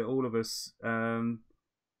sad that all of us,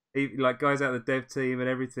 like guys out of the dev team and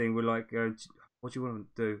everything, were like, "What do you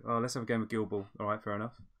want to do? Oh, let's have a game of Guild Ball." All right, fair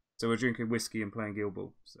enough. So we're drinking whiskey and playing Guild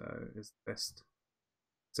Ball. So it's the best.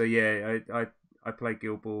 So yeah, I play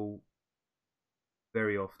Guild Ball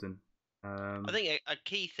very often. I think a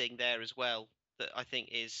key thing there as well that I think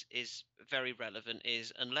is very relevant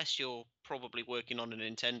is, unless you're probably working on a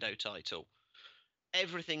Nintendo title,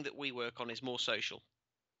 everything that we work on is more social.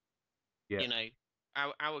 Yeah.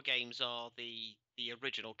 Our games are the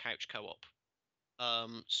original couch co-op.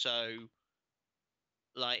 So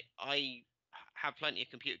like I have plenty of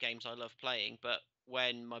computer games I love playing, but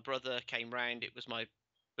when my brother came round, it was my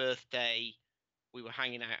birthday. We were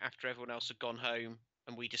hanging out after everyone else had gone home,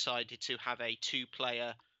 and we decided to have a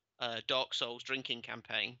 2-player Dark Souls drinking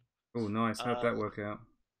campaign. Oh, nice. How'd that work out?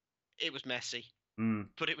 It was messy,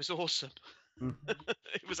 but it was awesome.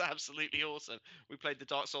 It was absolutely awesome. We played the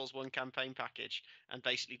Dark Souls 1 campaign package and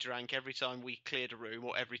basically drank every time we cleared a room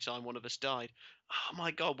or every time one of us died. Oh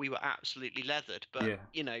my God, we were absolutely leathered. But,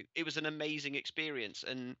 it was an amazing experience.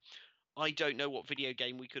 And I don't know what video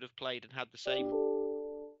game we could have played and had the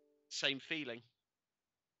same feeling.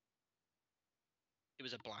 It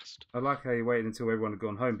was a blast. I like how you waited until everyone had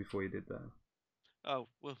gone home before you did that. Oh,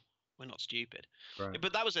 well, we're not stupid. Right.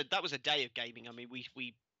 But that was a day of gaming. I mean,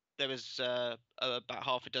 there was about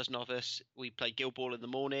half a dozen of us. We played Guild Ball in the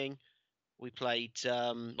morning. We played.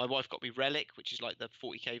 My wife got me Relic, which is like the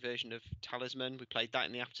 40k version of Talisman. We played that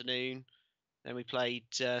in the afternoon. Then we played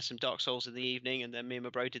some Dark Souls in the evening, and then me and my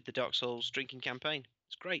bro did the Dark Souls drinking campaign.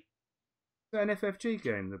 It's great. Is that an FFG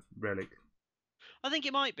game, the Relic? I think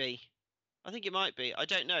it might be. I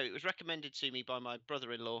don't know. It was recommended to me by my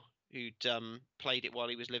brother-in-law, who'd played it while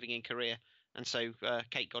he was living in Korea, and so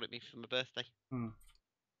Kate got it me for my birthday.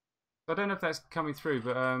 I don't know if that's coming through,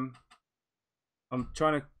 but I'm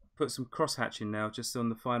trying to put some cross hatching now, just on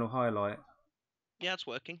the final highlight. Yeah, it's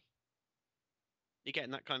working. You're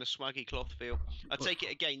getting that kind of swaggy cloth feel. I take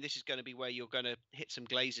it again. This is going to be where you're going to hit some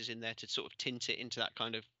glazes in there to sort of tint it into that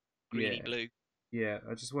kind of greeny blue. Yeah,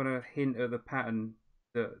 I just want to hint at the pattern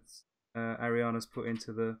that Ariana's put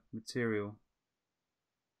into the material.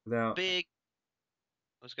 Without I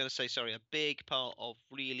was going to say, sorry, a big part of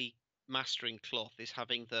really mastering cloth is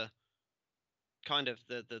having the kind of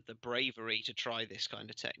the bravery to try this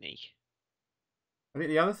kind of technique. I think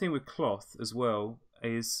the other thing with cloth as well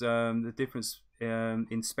is the difference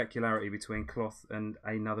in specularity between cloth and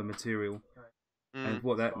another material. And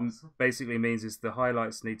what that basically means is the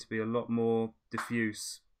highlights need to be a lot more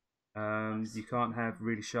diffuse. You can't have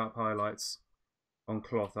really sharp highlights on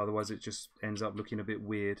cloth, otherwise it just ends up looking a bit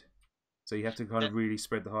weird. So you have to kind of really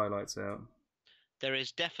spread the highlights out. There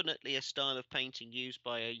is definitely a style of painting used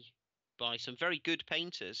by some very good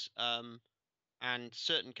painters, and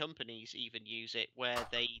certain companies even use it, where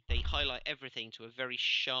they highlight everything to a very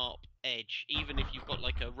sharp edge. Even if you've got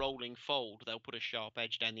like a rolling fold, they'll put a sharp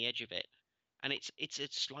edge down the edge of it, and it's a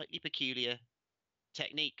slightly peculiar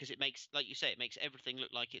technique because it makes, like you say, it makes everything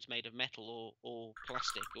look like it's made of metal or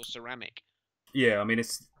plastic or ceramic. Yeah, I mean,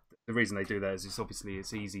 it's the reason they do that is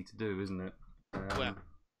it's easy to do, isn't it? Well,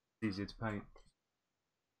 it's easier to paint.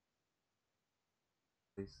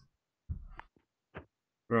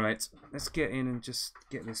 Right, let's get in and just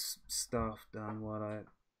get this stuff done while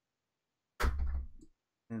I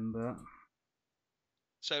remember.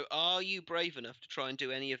 so are you brave enough to try and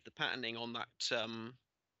do any of the patterning on that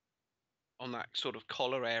sort of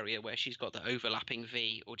collar area where she's got the overlapping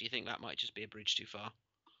V, or do you think that might just be a bridge too far?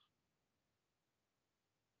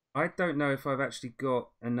 I don't know if I've actually got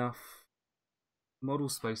enough model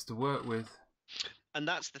space to work with. And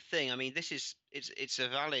that's the thing. I mean, it's a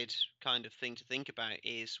valid kind of thing to think about,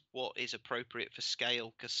 is what is appropriate for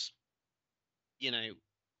scale, because you know,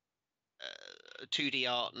 2D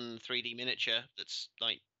art and 3D miniature that's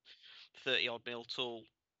like 30 odd mil tall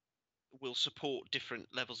will support different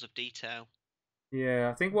levels of detail. Yeah,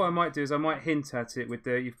 I think what I might do is I might hint at it with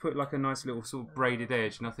you've put like a nice little sort of braided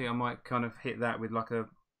edge, and I think I might kind of hit that with like a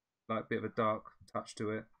bit of a dark touch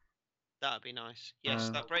to it. That'd be nice. Yes,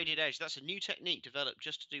 that braided edge. That's a new technique developed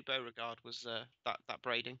just to do Beauregard. Was that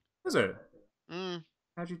braiding? Is it? Mm.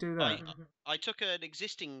 How'd you do that? I took an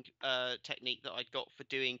existing technique that I'd got for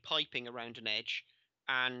doing piping around an edge,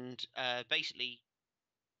 and basically,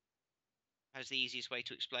 as the easiest way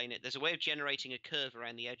to explain it, there's a way of generating a curve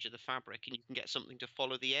around the edge of the fabric, and you can get something to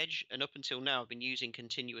follow the edge. And up until now, I've been using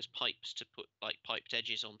continuous pipes to put like piped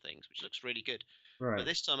edges on things, which looks really good. Right. But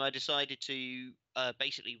this time, I decided to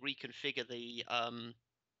basically reconfigure the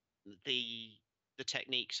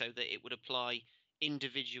technique so that it would apply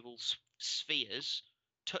individual spheres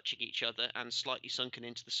touching each other and slightly sunken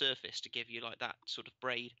into the surface to give you like that sort of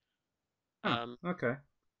braid. Okay.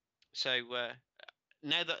 So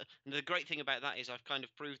now that the great thing about that is I've kind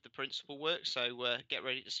of proved the principle works. So get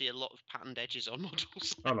ready to see a lot of patterned edges on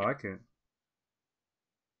models. I like it.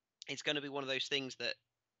 It's going to be one of those things that,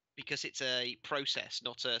 because it's a process,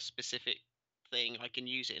 not a specific thing, I can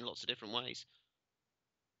use it in lots of different ways.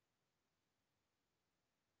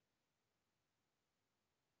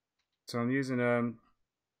 So I'm using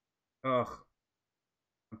I'm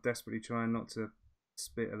desperately trying not to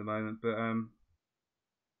spit at the moment, but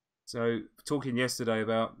so talking yesterday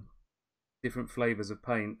about different flavors of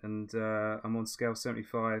paint, and I'm on scale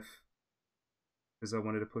 75 because I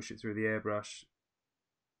wanted to push it through the airbrush,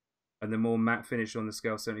 and the more matte finish on the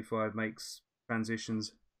scale 75 makes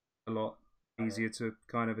transitions a lot easier to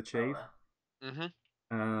kind of achieve.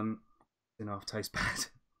 Enough tastes bad.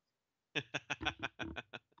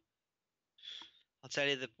 I'll tell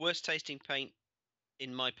you, the worst tasting paint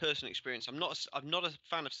in my personal experience, I'm not a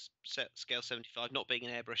fan of scale 75, not being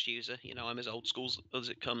an airbrush user. You know, I'm as old school as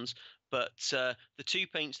it comes. But the two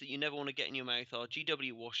paints that you never want to get in your mouth are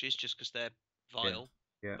GW washes, just because they're vile.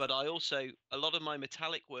 Yeah. But a lot of my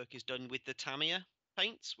metallic work is done with the Tamiya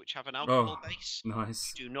paints, which have an alcohol base.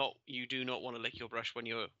 Nice. You do not want to lick your brush when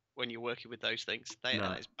you're working with those things.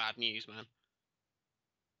 That is bad news, man.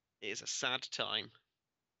 It is a sad time.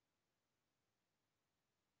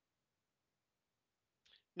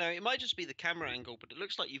 Now, it might just be the camera angle, but it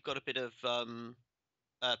looks like you've got a bit of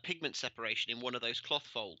pigment separation in one of those cloth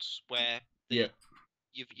folds where do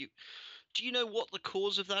you know what the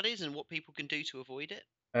cause of that is and what people can do to avoid it?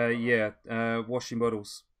 Washing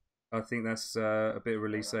models. I think that's a bit of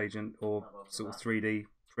release agent or sort of 3D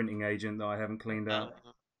printing agent that I haven't cleaned out.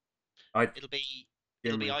 I It'll be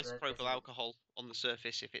generally, isopropyl alcohol on the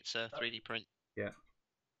surface if it's a 3D print. yeah.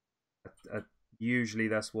 Usually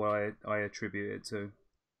that's what I attribute it to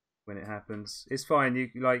when it happens. It's fine. You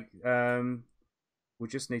like we'll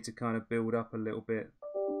just need to kind of build up a little bit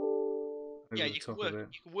over Yeah, the top of it.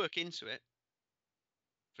 you can work into it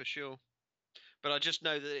for sure. But I just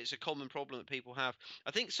know that it's a common problem that people have.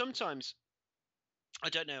 I think sometimes, I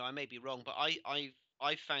don't know, I may be wrong, but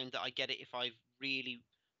I've found that I get it if I've really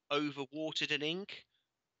overwatered an ink,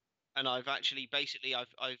 and I've actually basically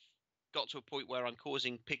I've got to a point where I'm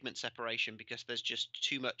causing pigment separation because there's just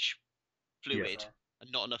too much Yeah. fluid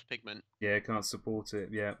and not enough pigment. Yeah, it can't support it.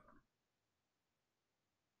 Yeah.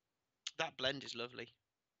 That blend is lovely.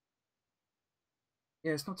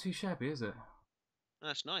 Yeah, it's not too shabby, is it?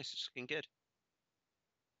 That's nice. It's looking good.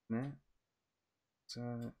 No.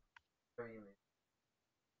 So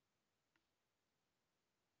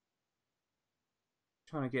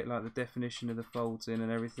trying to get like the definition of the folds in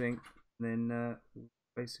and everything, and then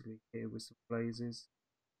basically here with some glazes.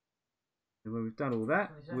 And when we've done all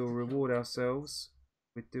that, we'll reward ourselves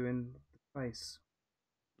with doing the face.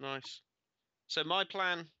 Nice. So my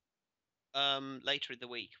plan, later in the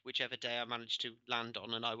week, whichever day I manage to land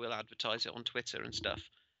on, and I will advertise it on Twitter and stuff,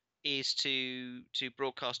 is to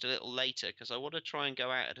broadcast a little later because I want to try and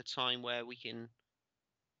go out at a time where we can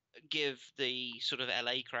give the sort of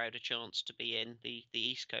LA crowd a chance to be in. The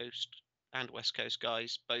East Coast and West Coast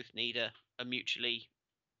guys both need a mutually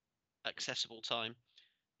accessible time.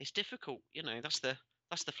 It's difficult, you know. That's the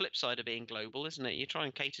flip side of being global, isn't it? You try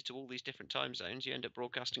and cater to all these different time zones, you end up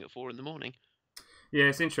broadcasting at 4 in the morning. Yeah,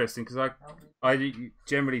 it's interesting because I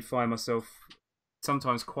generally find myself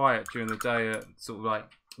sometimes quiet during the day at sort of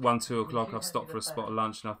like 1-2 o'clock. I've stopped for a spot of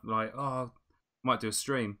lunch and I'm like, oh, I might do a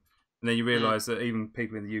stream, and then you realise that even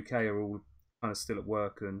people in the UK are all kind of still at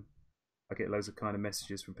work, and I get loads of kind of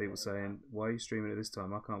messages from people saying, why are you streaming at this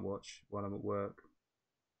time? I can't watch while I'm at work.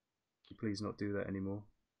 Please not do that anymore.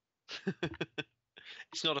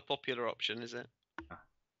 It's not a popular option, is it?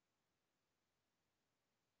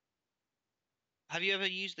 Have you ever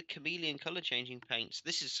used the chameleon color changing paints?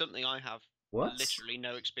 This is something I have literally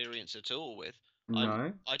no experience at all with.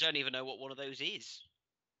 No. I don't even know what one of those is.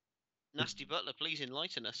 Nasty Butler, please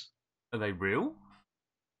enlighten us. Are they real?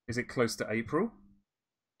 Is it close to April?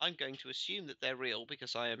 I'm going to assume that they're real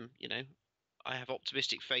because I am, you know, I have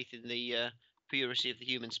optimistic faith in the purity of the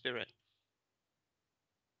human spirit.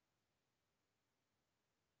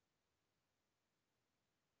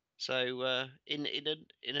 So in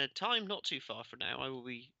a time not too far from now, I will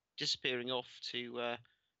be disappearing off to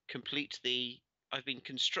complete the. I've been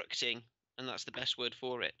constructing, and that's the best word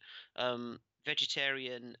for it.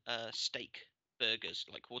 Vegetarian steak burgers,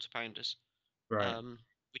 like quarter pounders, Right.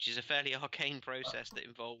 which is a fairly arcane process that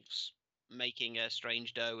involves making a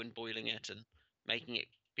strange dough and boiling it and making it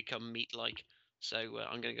become meat-like. So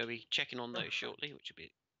I'm going to go be checking on those shortly, which will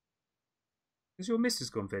be. Has your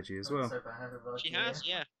missus gone veggie as well? She has,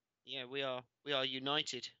 yeah. Yeah, we are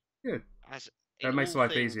united. Good. As That in makes all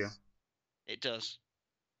life things, easier. it does.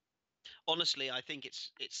 Honestly, I think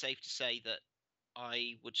it's safe to say that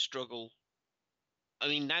I would struggle. I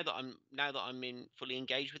mean, now that I'm in fully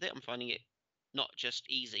engaged with it, I'm finding it not just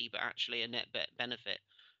easy, but actually a net benefit.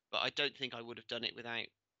 But I don't think I would have done it without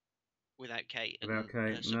Kate. Without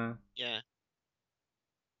Kate, no. Yeah,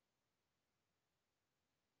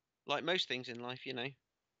 like most things in life, you know,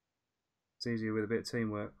 It's easier with a bit of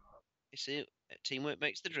teamwork. it's teamwork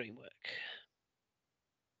makes the dream work.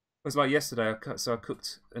 It was like yesterday. I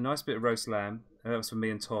cooked a nice bit of roast lamb. That was for me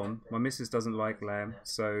and Tom. My missus doesn't like lamb,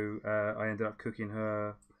 so I ended up cooking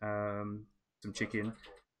her some chicken.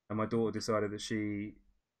 And my daughter decided that she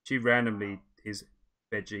randomly is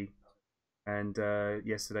veggie. And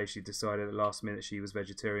yesterday she decided at the last minute she was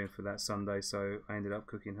vegetarian for that Sunday. So I ended up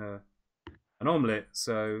cooking her an omelette.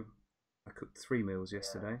 So I cooked 3 meals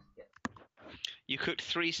yesterday. You cooked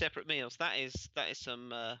 3 separate meals. That is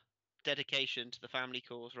some dedication to the family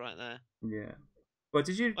cause right there. Yeah. Well,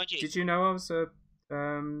 did you know I was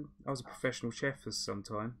a professional chef for some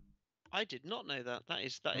time? I did not know that. That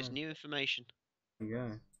is new information.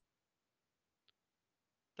 Yeah.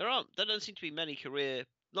 There don't seem to be many career,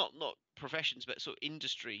 not professions, but sort of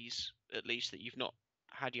industries at least that you've not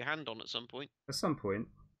had your hand on at some point. At some point,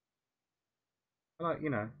 I like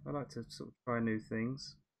to sort of try new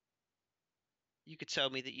things. You could tell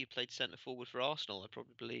me that you played centre forward for Arsenal. I'd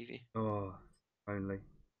probably believe you. Oh, only.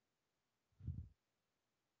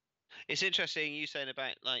 It's interesting you saying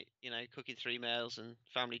about, like, you know, cooking 3 meals and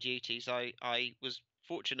family duties. I was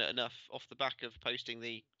fortunate enough off the back of posting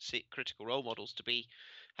the critical role models to be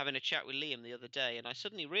having a chat with Liam the other day, and I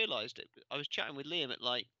suddenly realised it. I was chatting with Liam at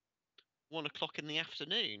like 1 o'clock in the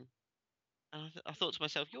afternoon. And I thought to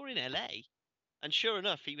myself, you're in LA. And sure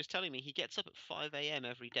enough, he was telling me he gets up at 5 a.m.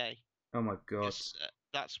 every day Oh my god. because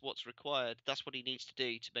that's what's required. That's what he needs to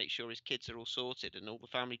do to make sure his kids are all sorted and all the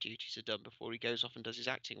family duties are done before he goes off and does his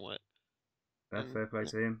acting work. That's And fair play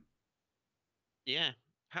to him. yeah,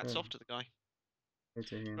 hats Yeah, off to the guy. fair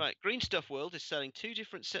to him. Right, Green Stuff World is selling 2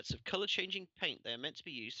 different sets of colour-changing paint. They are meant to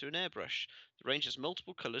be used through an airbrush. The range has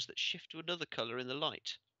multiple colours that shift to another colour in the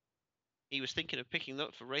light. He was thinking of picking them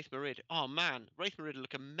up for Wraith Marid. Oh man, Wraith Marid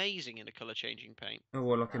look amazing in a colour-changing paint. Oh,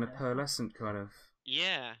 well, like in a pearlescent kind of.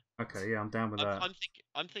 Yeah. Okay, yeah, I'm down with that.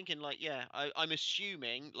 I'm thinking like, yeah, I'm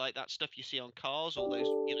assuming like that stuff you see on cars, all those,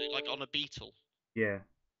 like on a Beetle, Yeah,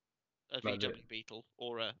 a like VW Beetle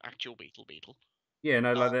or a actual Beetle. yeah,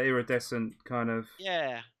 no, like Uh, the iridescent kind of.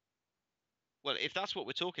 yeah. Well, if that's what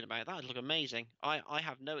we're talking about, that would look amazing. I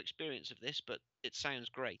have no experience of this, but it sounds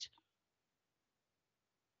great.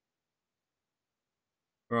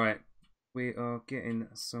 Right, we are getting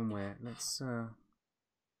somewhere. Let's a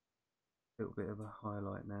little bit of a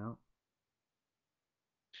highlight now.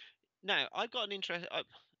 Now, I've got an interest.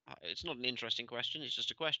 It's not an interesting question. It's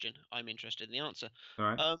just a question. I'm interested in the answer. All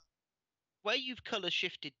right. Where you've color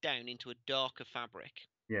shifted down into a darker fabric,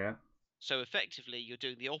 Yeah. so effectively you're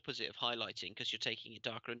doing the opposite of highlighting because you're taking it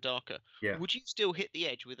darker and darker. Yeah. Would you still hit the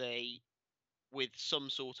edge with some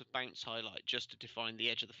sort of bounce highlight just to define the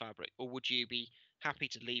edge of the fabric, or would you be happy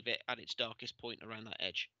to leave it at its darkest point around that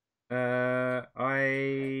edge?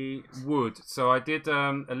 I would. So I did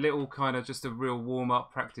a little kind of just a real warm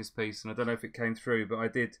up practice piece, and I don't know if it came through, but I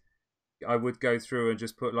did. I would go through and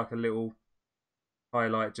just put like a little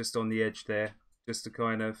highlight just on the edge there, just to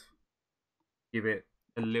kind of give it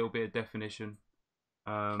a little bit of definition.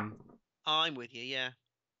 I'm with you, yeah.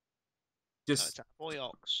 So it's Just a boy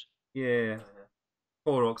ox. yeah,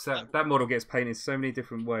 Aurochs. That model gets painted so many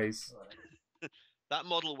different ways. That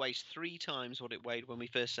model weighs 3 times what it weighed when we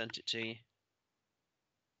first sent it to you.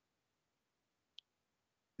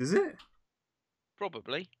 Does it?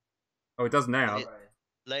 Probably. Oh, it does now.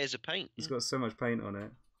 Layers of paint. It's got so much paint on it.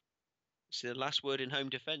 It's the last word in home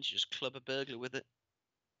defense. You just club a burglar with it.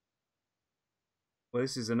 Well,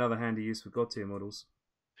 this is another handy use for god tier models.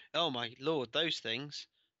 Oh my lord, those things.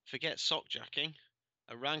 Forget sock jacking.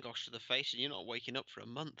 A rangosh to the face and you're not waking up for a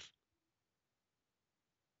month.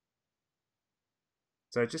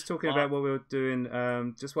 So just talking about what we were doing,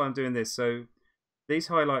 just while I'm doing this, so these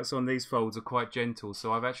highlights on these folds are quite gentle,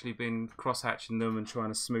 so I've actually been cross-hatching them and trying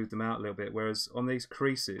to smooth them out a little bit, whereas on these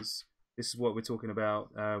creases, this is what we're talking about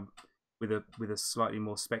with a slightly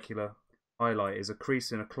more specular highlight, is a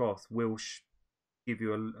crease in a cloth will give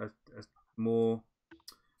you a more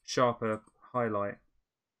sharper highlight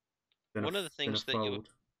than One of the things a fold.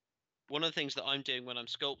 One of the things that I'm doing when I'm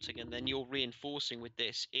sculpting, and then you're reinforcing with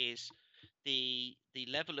this, is the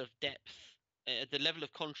level of depth, the level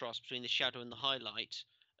of contrast between the shadow and the highlight.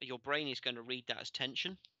 Your brain is going to read that as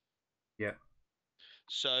tension. Yeah.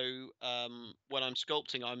 So when I'm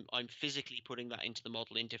sculpting, I'm physically putting that into the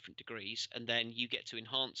model in different degrees, and then you get to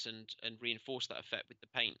enhance and reinforce that effect with the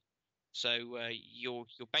paint. So you're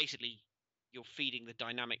basically you're feeding the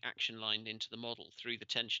dynamic action line into the model through the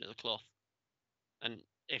tension of the cloth. And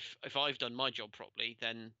if I've done my job properly,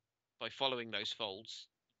 then by following those folds,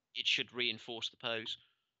 it should reinforce the pose.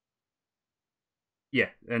 Yeah,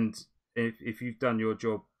 and if you've done your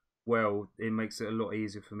job well, it makes it a lot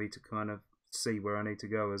easier for me to kind of see where I need to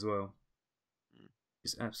go as well.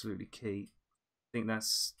 It's absolutely key. I think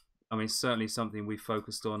that's, I mean, certainly something we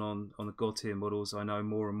focused on the god tier models. I know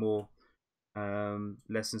more and more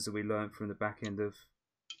lessons that we learned from the back end of,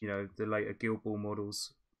 the later Guild Ball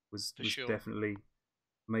models was Sure. definitely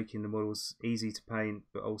making the models easy to paint,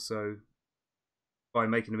 but also by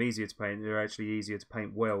making them easier to paint, they're actually easier to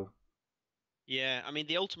paint well. Yeah, I mean,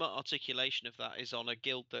 the ultimate articulation of that is on a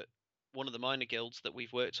guild that, one of the minor guilds that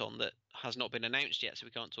we've worked on that has not been announced yet, so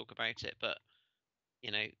we can't talk about it. But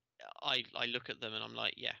I look at them and I'm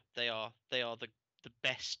like, yeah, they are the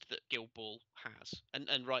best that Guild Ball has,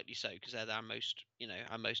 and rightly so, because they're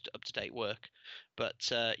our most up to date work. But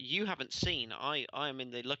you haven't seen. I am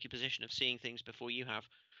in the lucky position of seeing things before you have.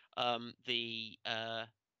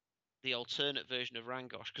 The alternate version of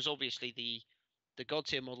Rangosh, because obviously the god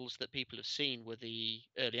tier models that people have seen were the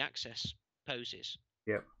early access poses.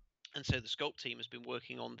 Yep. And so the sculpt team has been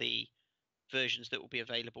working on the versions that will be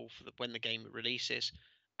available for when the game releases,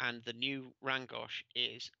 and the new Rangosh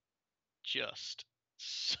is just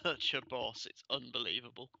such a boss. It's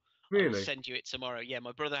unbelievable. Really? I will send you it tomorrow. Yeah,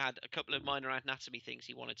 my brother had a couple of minor anatomy things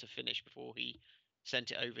he wanted to finish before he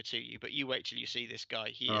sent it over to you, but you wait till you see this guy.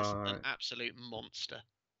 He is an absolute monster.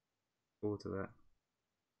 Forward to that.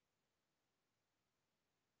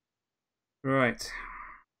 Right.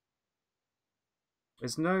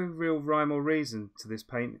 There's no real rhyme or reason to this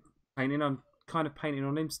painting. I'm kind of painting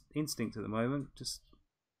on instinct at the moment. Just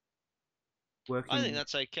I think working.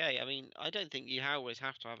 that's okay. I mean, I don't think you always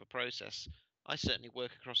have to have a process. I certainly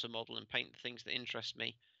work across a model and paint the things that interest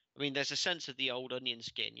me. I mean, there's a sense of the old onion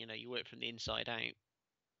skin, you work from the inside out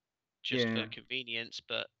just for Yeah, convenience,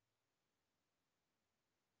 but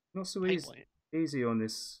not so paint white. easy on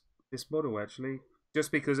this model actually,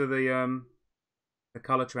 just because of the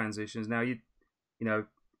color transitions. Now you know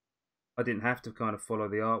I didn't have to kind of follow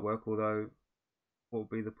the artwork, although what would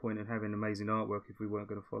be the point in having amazing artwork if we weren't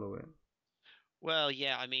going to follow it? Well,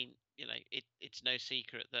 yeah, I mean, it's no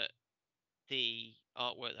secret that the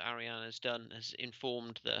artwork that Ariana's done has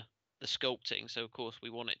informed the sculpting. So of course we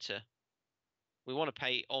want to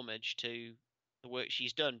pay homage to the work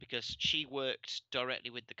she's done because she worked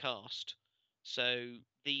directly with the cast. So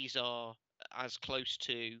these are as close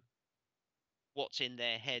to what's in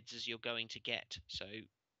their heads as you're going to get. So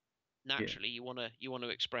Yeah, naturally you want to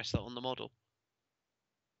express that on the model.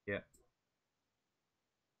 yeah.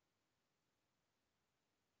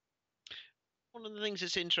 One of the things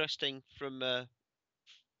that's interesting from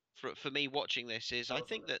for me watching this is I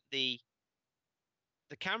think that the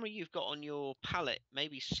camera you've got on your palette may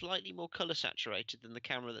be slightly more color saturated than the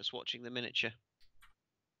camera that's watching the miniature.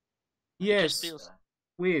 It just Yes, feels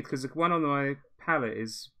weird because the one on my palette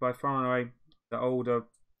is by far and away the older,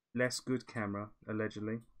 less good camera,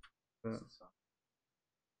 allegedly. But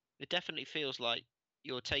it definitely feels like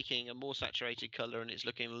you're taking a more saturated color and it's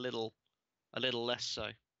looking a little less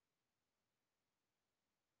so.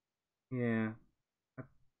 yeah, I,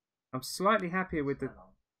 I'm slightly happier with the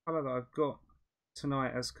color that I've got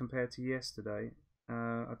tonight as compared to yesterday.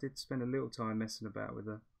 I did spend a little time messing about with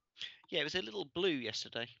the. Yeah, it was a little blue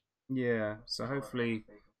yesterday. Yeah, so hopefully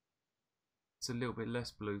it's a little bit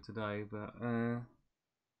less blue today. But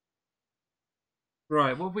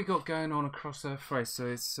right, what have we got going on across her face? So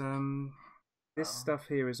it's this stuff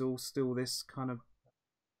here is all still this kind of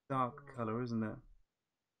dark color, isn't it?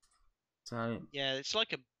 So Yeah, it's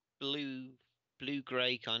like a blue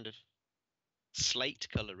gray kind of slate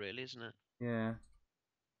color, really, isn't it? yeah,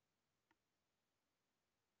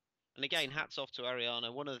 And again, hats off to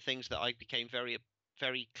Ariana. One of the things that I became very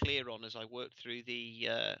clear on as I worked through the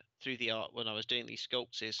art when I was doing these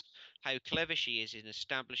sculpts is how clever she is in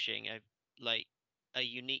establishing like a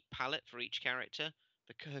unique palette for each character.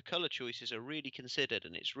 Her color choices are really considered,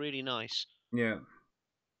 and it's really nice. yeah.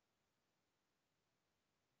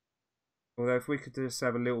 Although if we could just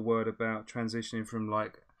have a little word about transitioning from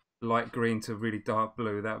like light green to really dark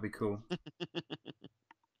blue, that would be cool.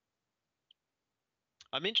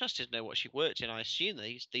 I'm interested to know what she worked in. I assume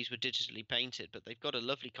these were digitally painted, but they've got a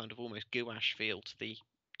lovely kind of almost gouache feel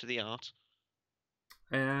to the art.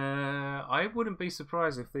 I wouldn't be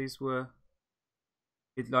surprised if these were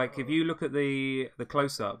like if you look at the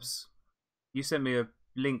close-ups. You sent me a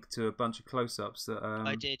link to a bunch of close-ups that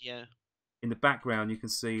I did, yeah. in the background you can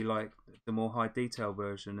see like the more high detail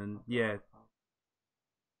version, and yeah,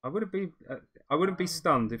 I wouldn't be I wouldn't be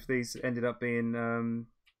stunned if these ended up being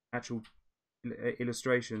actual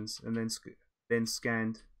illustrations and then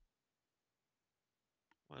scanned.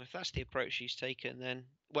 Well, if that's the approach she's taken, then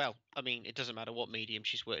well, I mean, it doesn't matter what medium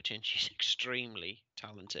she's worked in. She's extremely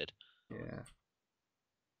talented, Yeah,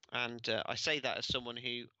 and I say that as someone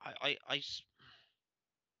who I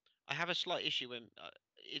have a slight issue when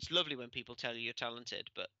it's lovely when people tell you you're talented,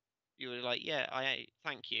 but you're like, yeah, I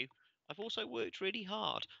thank you. I've also worked really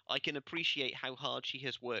hard. I can appreciate how hard she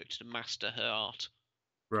has worked to master her art.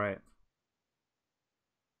 right.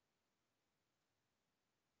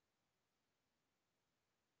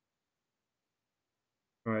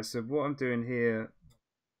 Right. So what I'm doing here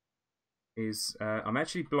is I'm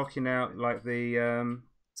actually blocking out like the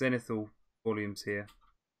zenithal volumes here.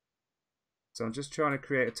 So I'm just trying to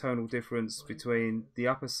create a tonal difference between the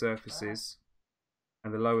upper surfaces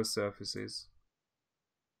and the lower surfaces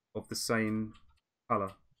of the same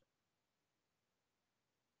color.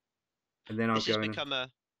 And then I'll This has go in. become a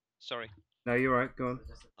sorry. No, you're right. Go on.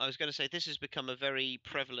 I was going to say this has become a very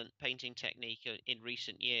prevalent painting technique in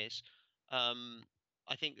recent years. Um,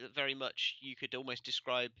 I think that very much you could almost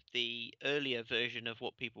describe the earlier version of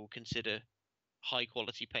what people consider high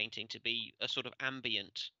quality painting to be a sort of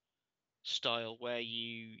ambient style where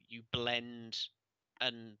you blend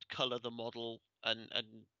and color the model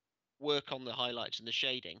and work on the highlights and the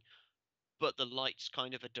shading, but the light's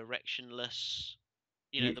kind of a directionless,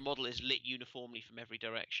 Yeah, the model is lit uniformly from every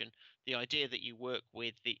direction. The idea that you work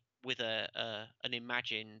with an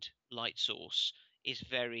imagined light source is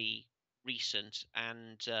very recent,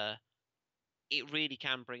 and it really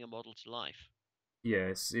can bring a model to life. Yeah,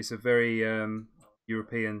 it's a very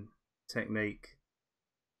European technique.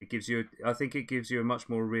 It gives you, I think, it gives you a much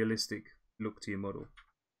more realistic look to your model. Yeah.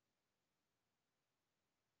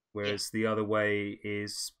 Whereas the other way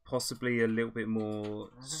is possibly a little bit more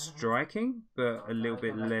striking, but a little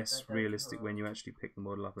bit less realistic when you actually pick the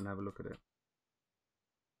model up and have a look at it.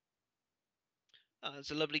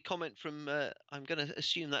 There's a lovely comment from, I'm going to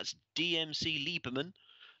assume that's DMC Lieberman,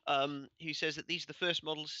 who says that these are the first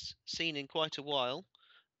models seen in quite a while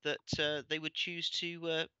that they would choose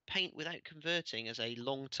to paint without converting as a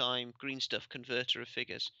long-time green stuff converter of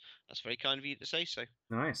figures. That's very kind of you to say so.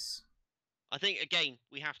 Nice. I think, again,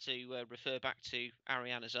 we have to refer back to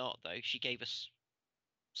Ariana's art, though. She gave us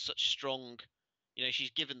such strong,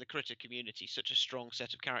 she's given the critter community such a strong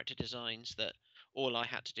set of character designs that all I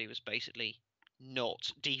had to do was basically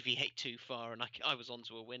not deviate too far, and I was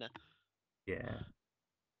onto a winner. Yeah.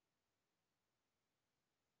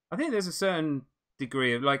 I think there's a certain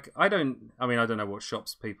degree of I don't know what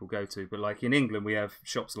shops people go to, but like in England we have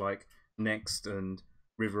shops like Next and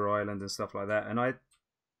River Island and stuff like that, and I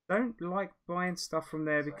don't like buying stuff from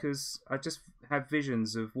there because I just have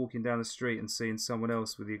visions of walking down the street and seeing someone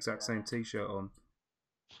else with the exact same T-shirt on,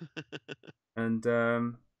 and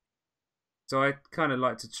so I kind of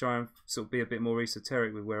like to try and sort of be a bit more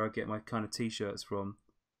esoteric with where I get my kind of T-shirts from.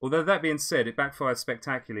 Although that being said, it backfired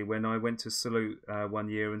spectacularly when I went to Salute one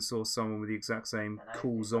year and saw someone with the exact same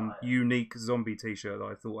cool, unique zombie T-shirt that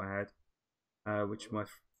I thought I had, which my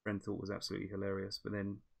friend thought was absolutely hilarious. But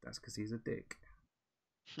then that's because he's a dick.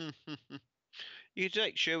 You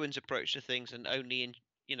take Sherwin's approach to things and only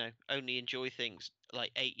enjoy things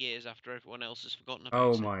like 8 years after everyone else has forgotten about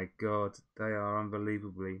Oh it. my god, they are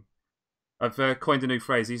unbelievably. I've coined a new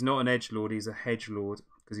phrase. He's not an edgelord, he's a hedgelord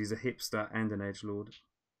because he's a hipster and an edgelord.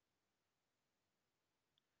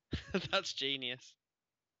 That's genius.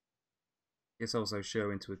 It's also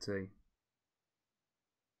Sherwin to a T.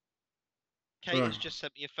 Kate has just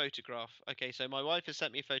sent me a photograph. Okay, so my wife has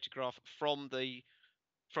sent me a photograph from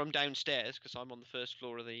downstairs because I'm on the first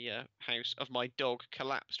floor of the house of my dog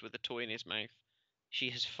collapsed with a toy in his mouth. She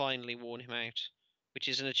has finally worn him out, which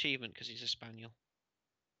is an achievement because he's a spaniel.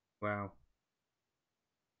 Wow.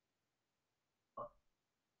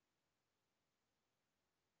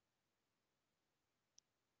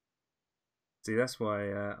 See, that's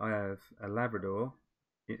why I have a Labrador,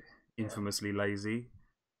 infamously lazy,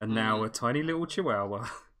 and now a tiny little Chihuahua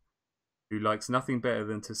who likes nothing better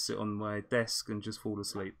than to sit on my desk and just fall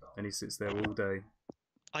asleep. And he sits there all day.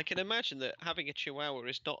 I can imagine that having a Chihuahua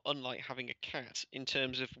is not unlike having a cat in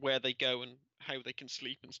terms of where they go and how they can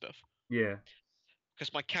sleep and stuff. Yeah.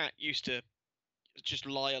 Because my cat used to just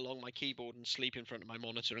lie along my keyboard and sleep in front of my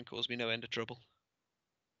monitor and cause me no end of trouble.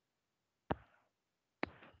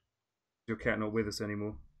 Your cat not with us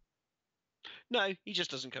anymore? No, he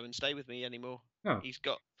just doesn't come and stay with me anymore. Oh. He's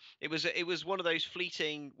got. It was one of those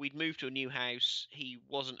fleeting. We'd moved to a new house. He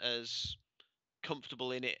wasn't as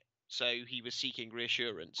comfortable in it, so he was seeking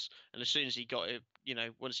reassurance. And as soon as he got it,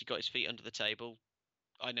 once he got his feet under the table,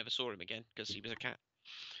 I never saw him again because he was a cat.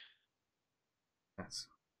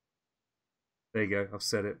 There you go. I've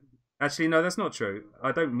said it. Actually, no, that's not true.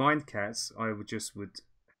 I don't mind cats. I would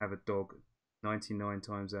have a dog 99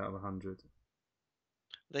 times out of 100.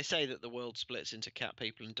 They say that the world splits into cat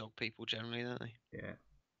people and dog people generally, don't they? Yeah.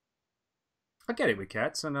 I get it with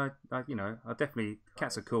cats, and I definitely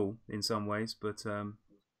cats are cool in some ways, but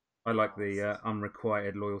I like the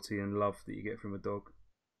unrequited loyalty and love that you get from a dog.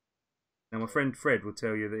 Now, my friend Fred will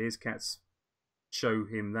tell you that his cats show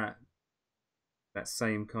him that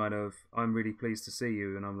same kind of "I'm really pleased to see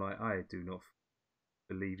you," and I'm like, I do not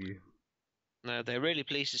believe you. No, they're really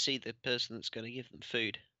pleased to see the person that's going to give them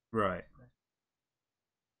food. Right.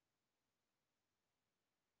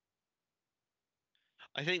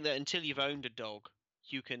 I think that until you've owned a dog,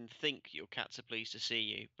 you can think your cats are pleased to see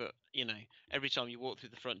you, but every time you walk through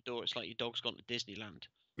the front door, it's like your dog's gone to Disneyland.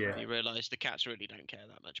 Yeah. You realise the cats really don't care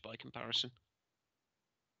that much by comparison.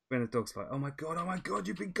 When the dog's like, oh my god,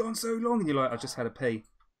 you've been gone so long," and you're like, "I just had a pee.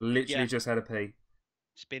 Literally just had a pee."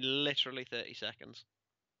 It's been literally 30 seconds.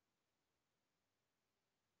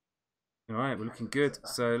 All right, we're looking good.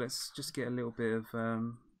 So let's just get a little bit of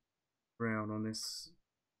brown on this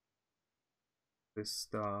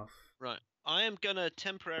staff. Right. I am going to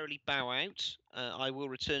temporarily bow out. I will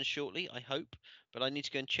return shortly, I hope. But I need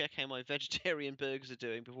to go and check how my vegetarian burgers are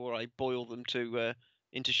doing before I boil them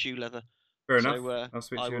into shoe leather. Fair enough. I'll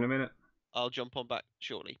speak to you in a minute. I'll jump on back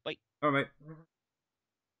shortly. Bye. All right, mate.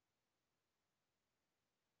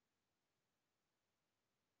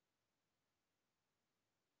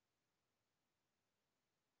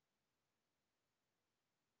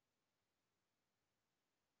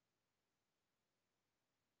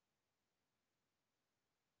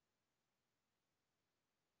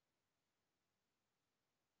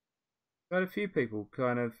 I had a few people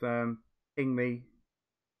kind of ping me,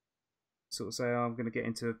 sort of say, oh, I'm going to get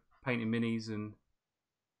into painting minis and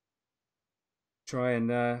try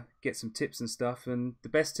and get some tips and stuff. And the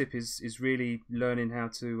best tip is really learning how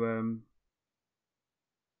to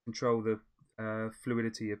control the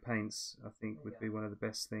fluidity of paints. I think would be one of the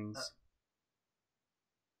best things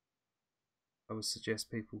I would suggest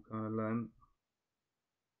people kind of learn.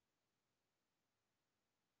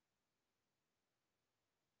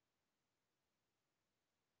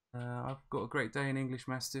 I've got a Great Dane English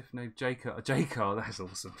Mastiff named J-Car. J-Car, that's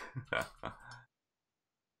awesome.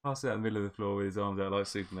 Pass out in the middle of the floor with his arms out like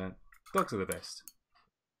Superman. Dogs are the best.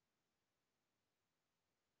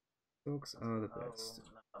 Dogs are the best.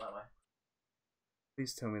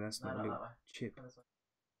 Please tell me that's not a little chip.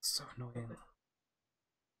 It's so annoying.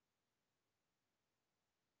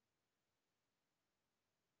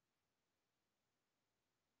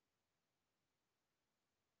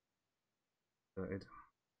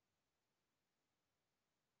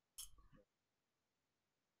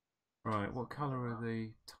 Right, what colour are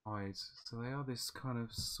the ties? So they are this kind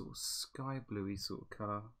of sort of sky bluey sort of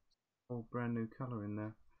colour. Whole brand new colour in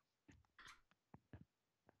there.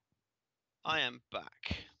 I am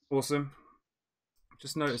back. Awesome.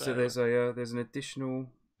 Just noticed that there's an additional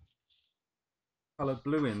colour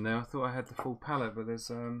blue in there. I thought I had the full palette, but there's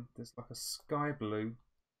like a sky blue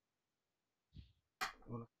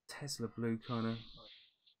or like a Tesla blue kind of.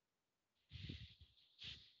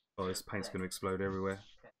 Oh, this paint's going to explode everywhere.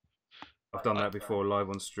 I've done that before live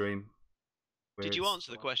on stream. Did you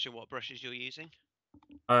answer the question what brushes you're using?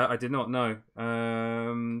 I did not know.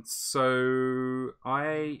 So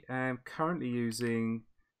I am currently using.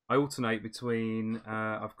 I alternate between.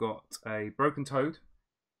 I've got a Broken Toad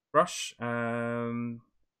brush from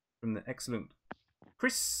the excellent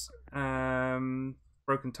Chris,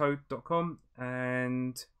 brokentoad.com,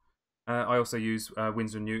 and I also use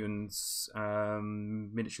Winsor & Newton's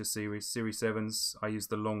miniature series 7s. I use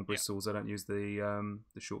the long bristles. I don't use the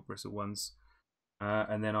short bristle ones.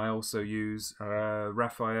 And then I also use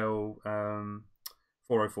Raphael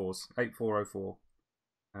 404s, 8404,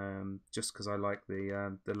 just because I like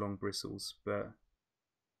the long bristles, but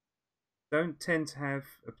don't tend to have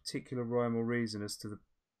a particular rhyme or reason as to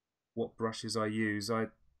what brushes I use.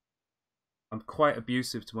 I'm quite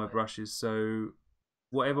abusive to my brushes, so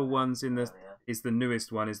whatever one's in is the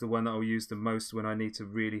newest one is the one that I'll use the most when I need to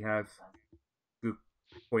really have good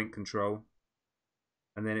point control.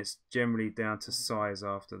 And then it's generally down to size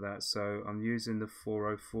after that. So I'm using the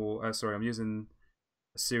 404. Sorry, I'm using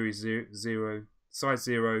a Series 0, size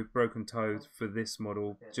 0 Broken Toad for this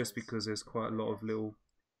model, just because there's quite a lot of little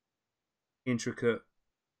intricate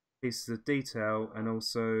pieces of detail, and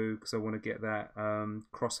also because I want to get that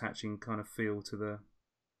cross-hatching kind of feel to the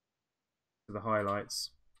highlights.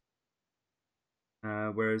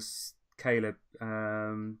 Whereas Caleb,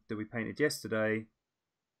 that we painted yesterday,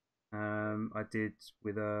 I did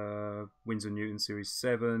with a Winsor & Newton Series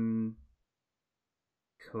 7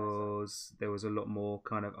 because there was a lot more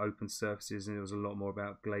kind of open surfaces and it was a lot more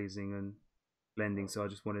about glazing and blending, so I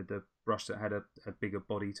just wanted a brush that had a bigger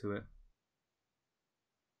body to it.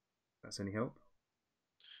 If that's any help.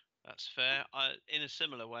 That's fair. In a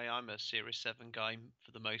similar way, I'm a Series 7 guy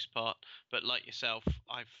for the most part, but like yourself,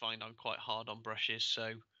 I find I'm quite hard on brushes,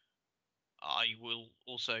 so I will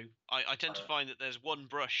also. I tend to find that there's one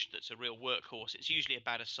brush that's a real workhorse. It's usually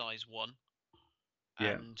about a size 1,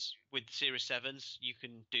 and with Series 7s, you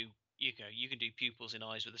can do you can do pupils in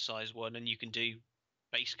eyes with a size 1, and you can do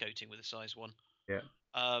base coating with a size 1. Yeah.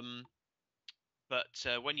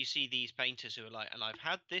 But when you see these painters who are like, and I've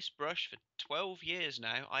had this brush for 12 years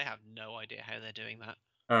now, I have no idea how they're doing that.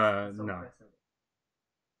 No.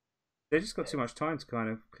 They just got too much time to kind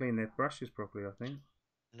of clean their brushes properly, I think.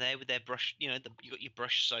 There with their brush, you got your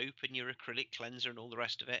brush soap and your acrylic cleanser and all the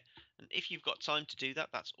rest of it. And if you've got time to do that,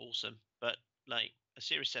 that's awesome. But like a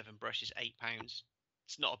Series 7 brush is £8.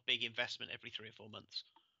 It's not a big investment every 3 or 4 months.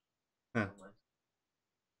 Huh.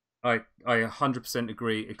 I 100%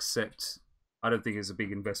 agree, except I don't think it's a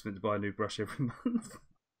big investment to buy a new brush every month.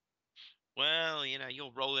 Well,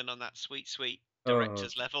 you're rolling on that sweet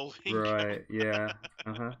director's level. Right, yeah.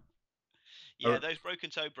 Yeah, those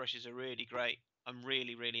Broken Toad brushes are really great. I'm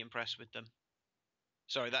really, really impressed with them.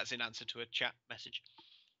 Sorry, that's in answer to a chat message.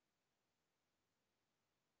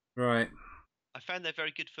 Right. I found they're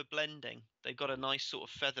very good for blending. They've got a nice sort of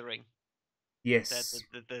feathering. Yes.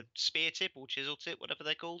 The spear tip or chisel tip, whatever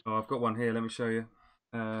they're called. Oh, I've got one here. Let me show you.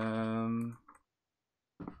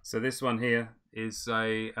 So this one here is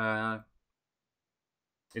a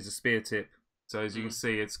spear tip. So as you can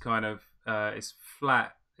see, it's kind of it's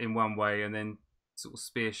flat in one way and then sort of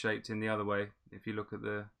spear shaped in the other way. If you look at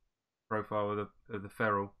the profile of the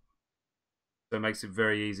ferrule, so it makes it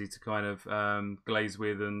very easy to kind of glaze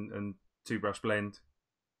with and two brush blend.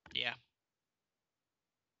 Yeah.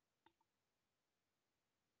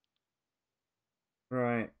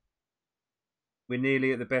 Right, we're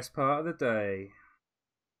nearly at the best part of the day.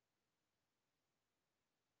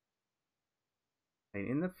 Paint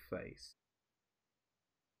in the face.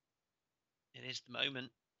 It is the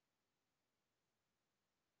moment.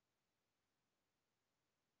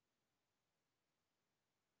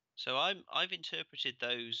 So I've interpreted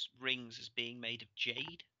those rings as being made of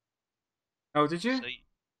jade. Oh, did you? So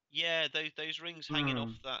yeah, those rings hanging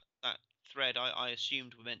off that thread, I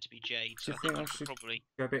assumed were meant to be jade. Do So you I think think I you could should probably,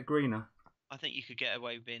 go a bit greener? I think you could get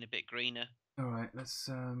away with being a bit greener. All right, let's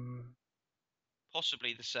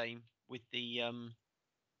Possibly the same with the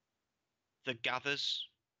gathers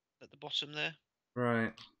at the bottom there.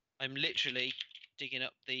 right. I'm literally digging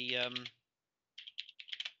up the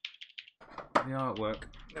artwork.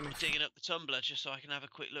 digging up the tumbler just so I can have a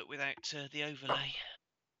quick look without the overlay.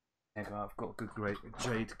 There we go, I've got a good great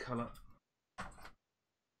jade colour.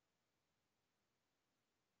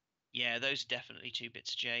 Yeah, those are definitely 2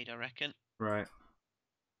 bits of jade, I reckon. Right.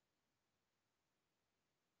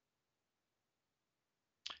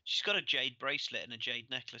 She's got a jade bracelet and a jade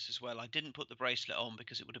necklace as well. I didn't put the bracelet on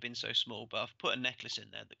because it would have been so small, but I've put a necklace in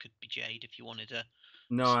there that could be jade if you wanted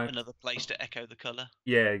another place to echo the colour.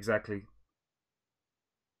 Yeah, exactly.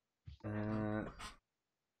 So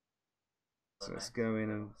let's go in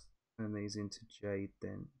and turn these into jade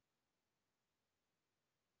then.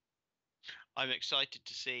 I'm excited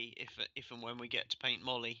to see if and when we get to paint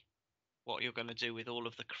Molly, what you're going to do with all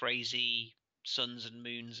of the crazy suns and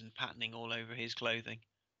moons and patterning all over his clothing.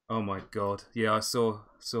 Oh my god! Yeah, I saw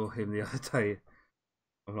him the other day.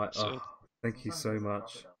 I'm like, oh, thank you so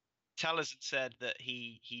much. Taliesin said that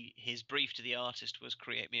his brief to the artist was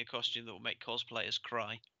create me a costume that will make cosplayers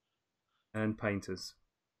cry. And painters.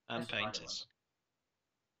 And painters.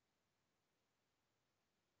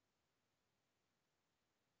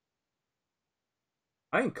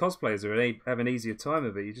 I think cosplayers have an easier time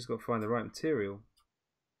of it. You just got to find the right material.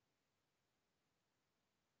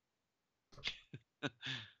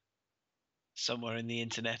 Somewhere in the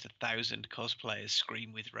internet, 1,000 cosplayers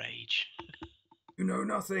scream with rage. You know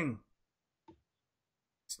nothing.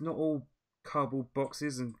 It's not all cardboard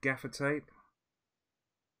boxes and gaffer tape.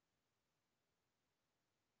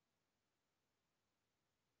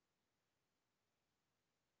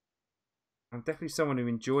 I'm definitely someone who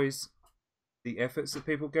enjoys the efforts that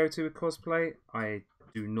people go to with cosplay. I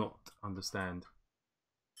do not understand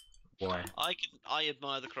why. I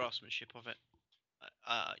admire the craftsmanship of it.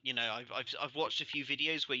 You know, I've watched a few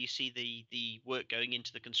videos where you see the work going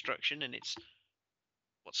into the construction, and it's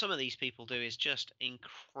what some of these people do is just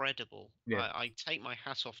incredible. Yeah. I take my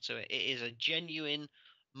hat off to it. It is a genuine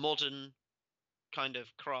modern kind of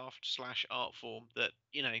craft / art form that,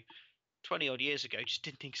 you know, 20 odd years ago just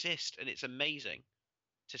didn't exist, and it's amazing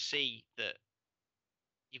to see that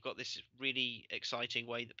you've got this really exciting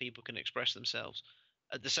way that people can express themselves.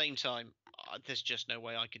 At the same time, there's just no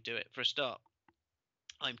way I could do it. For a start,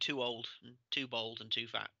 I'm too old and too bold and too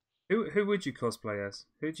fat. Who would you cosplay as?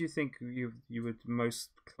 Who do you think you would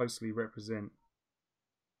most closely represent?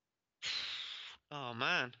 Oh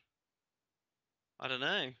man, I don't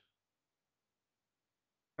know.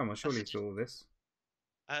 Come on, surely you thought all this.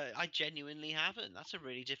 I genuinely haven't. That's a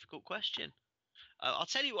really difficult question. I'll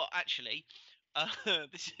tell you what, actually,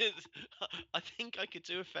 this is. I think I could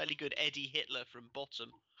do a fairly good Eddie Hitler from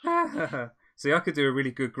Bottom. See, I could do a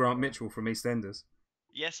really good Grant Mitchell from EastEnders.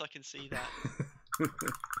 Yes, I can see that.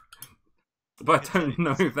 But I don't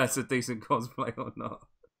know if that's a decent cosplay or not.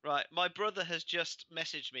 Right, my brother has just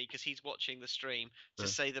messaged me because he's watching the stream to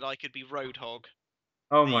say that I could be Roadhog.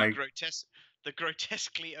 Oh my! The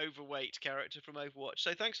grotesquely overweight character from Overwatch.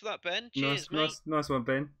 So thanks for that, Ben. Cheers, mate. Nice one,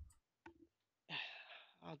 Ben.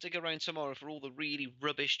 I'll dig around tomorrow for all the really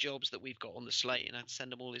rubbish jobs that we've got on the slate, and I'd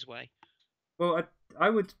send them all his way. Well,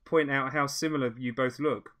 I would point out how similar you both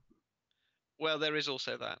look. Well, there is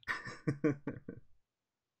also that.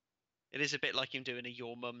 It is a bit like him doing a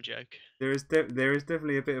your mum joke. There is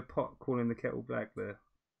definitely a bit of pot calling the kettle black there.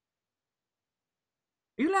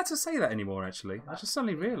 Are you allowed to say that anymore, actually? I just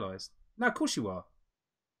suddenly realised. No, of course you are.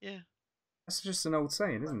 Yeah. That's just an old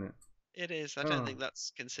saying, isn't it? It is. I don't think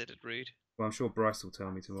that's considered rude. Well, I'm sure Bryce will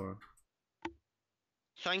tell me tomorrow.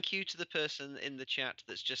 Thank you to the person in the chat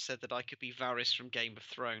that's just said that I could be Varys from Game of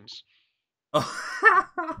Thrones.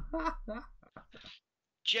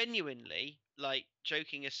 Genuinely, like,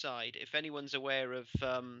 joking aside, if anyone's aware of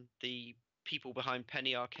the people behind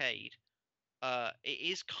Penny Arcade, it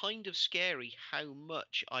is kind of scary how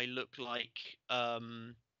much I look like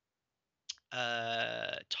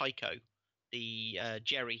Tycho, the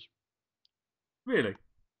Jerry. Really?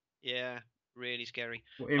 Yeah, really scary.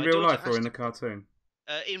 Well, in My real daughter life or has in to. the cartoon?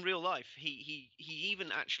 In real life, he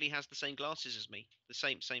even actually has the same glasses as me, the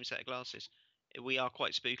same set of glasses. We are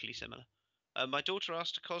quite spookily similar. My daughter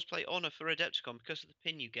asked to cosplay Honor for Adepticon because of the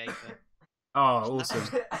pin you gave her. Oh, Isn't that awesome.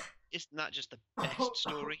 just, isn't that just the best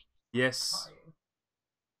story? Yes.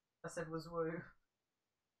 I said was woo.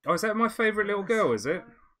 Oh, is that my favourite little girl, is it?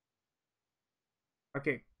 I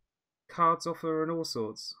get cards off her and all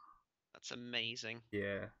sorts. That's amazing.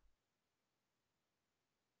 Yeah.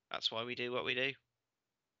 That's why we do what we do.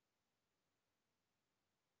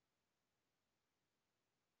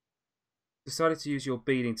 Decided to use your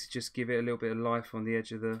beading to just give it a little bit of life on the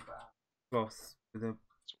edge of the cloth with a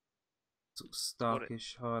sort of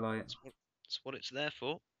starkish highlight. That's what it's there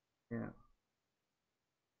for. Yeah.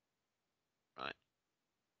 Right.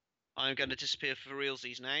 I'm going to disappear for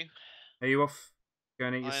realsies now. Are you off?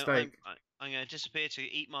 Going to eat your steak? I'm going to disappear to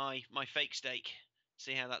eat my fake steak.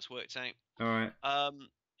 See how that's worked out. Alright.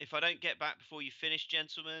 If I don't get back before you finish,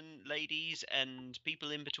 gentlemen, ladies, and people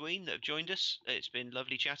in between that have joined us, it's been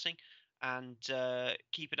lovely chatting. And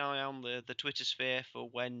keep an eye on the Twitter sphere for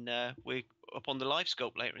when we're up on the live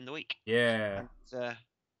sculpt later in the week. Yeah.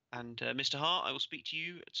 And Mr. Hart, I will speak to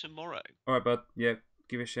you tomorrow. Alright, bud. Yeah.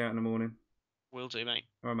 Give a shout in the morning. Will do, mate.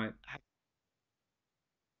 Alright, mate.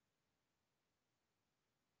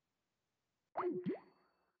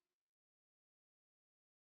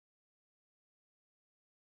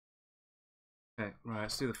 Okay, right,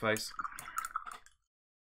 let's do the face.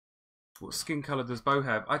 What skin colour does Bo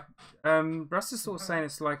have? Russ is sort of saying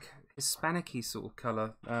it's like Hispanic-y sort of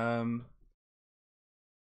colour. I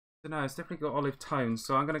don't know, it's definitely got olive tones,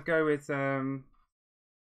 so I'm gonna go with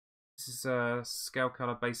this is scale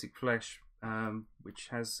colour basic flesh, which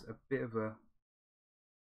has a bit of a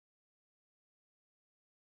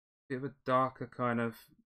darker kind of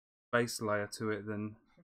base layer to it than.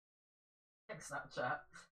 Snapchat.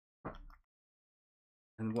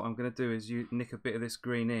 And what I'm gonna do is nick a bit of this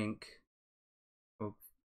green ink, or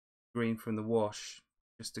green from the wash,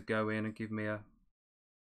 just to go in and give me a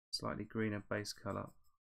slightly greener base colour.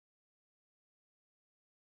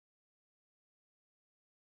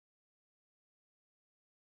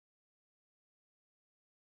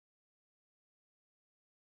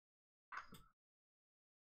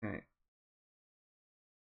 Okay.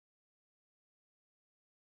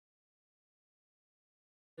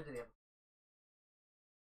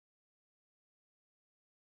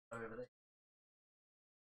 Over there.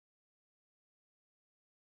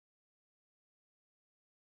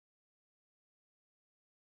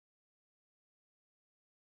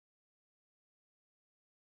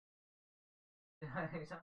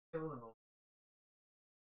 Kill them all.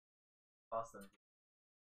 Pass them.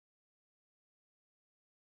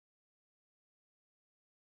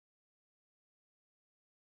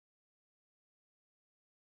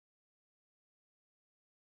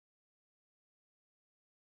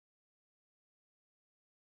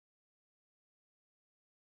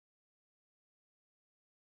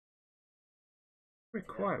 Very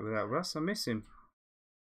quiet without Russ. I miss him.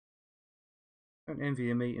 Don't envy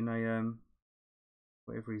him eating a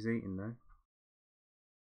whatever he's eating though.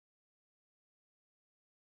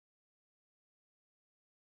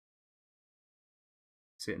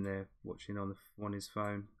 Sitting there watching on his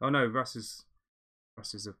phone. Oh no, Russ is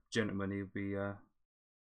a gentleman. He'll be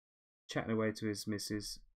chatting away to his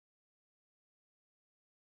missus.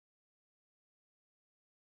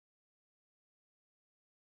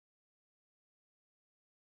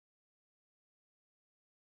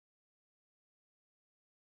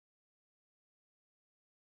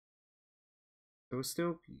 So we'll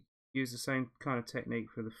still use the same kind of technique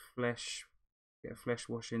for the flesh. Get a flesh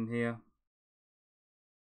wash in here.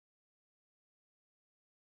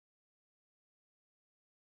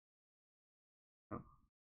 Oh.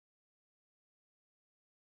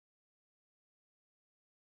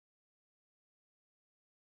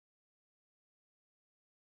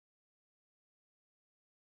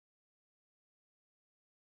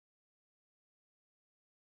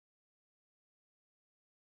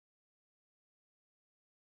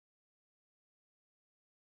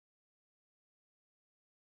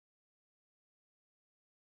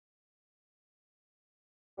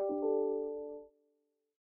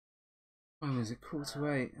 Oh, is it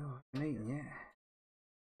 7:45? Oh, I haven't eaten yet.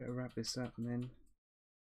 Better wrap this up and then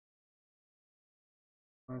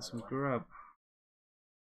find some grub.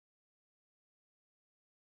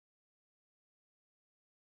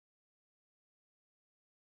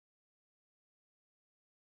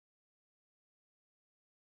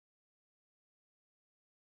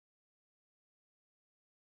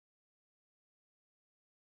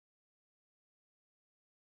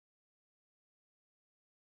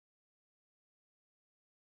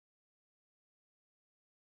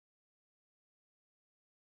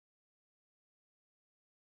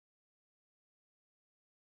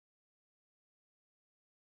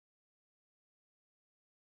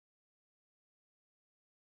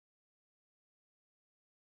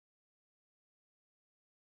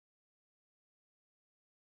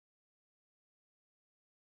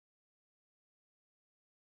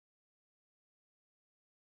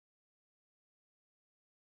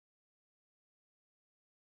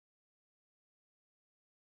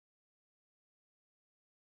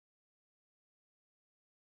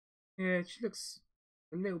 Yeah, she looks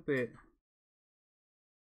a little bit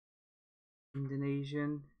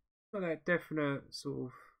Indonesian. Got that definite sort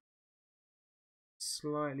of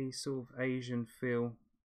slightly sort of Asian feel,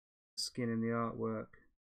 skin in the artwork.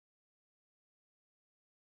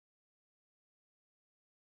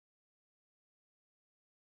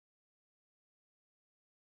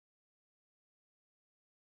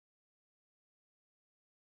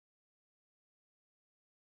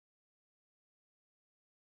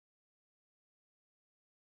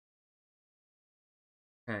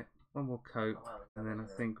 Okay, one more coat, and then I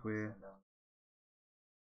think we're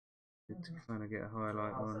good to kind of get a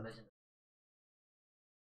highlight on.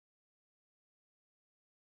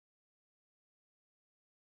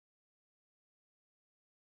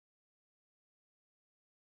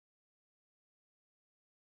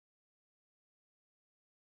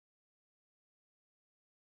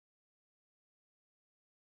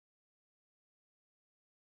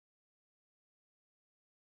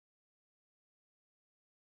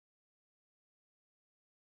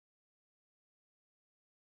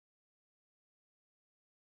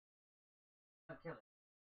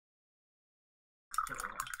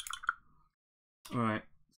 Alright,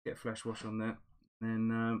 let's get a flash wash on that.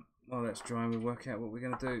 Then while that's drying, we'll work out what we're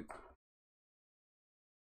going to do.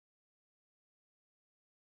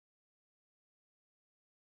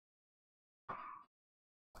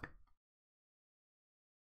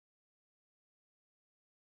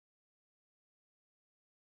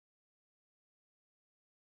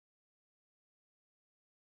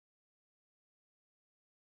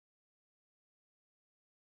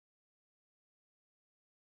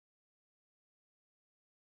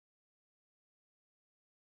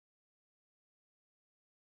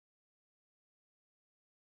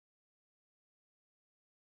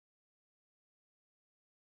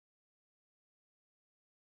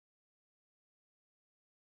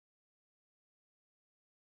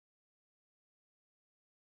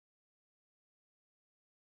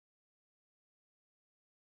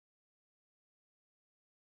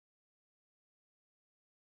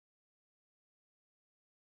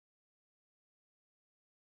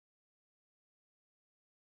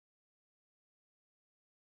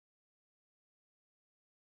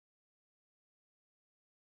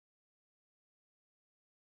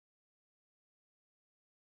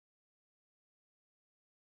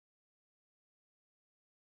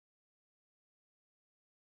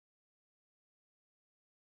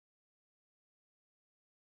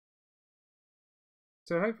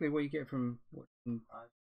 So hopefully what you get from watching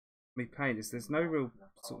me paint is there's no real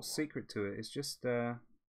sort of secret to it. It's just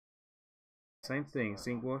same thing,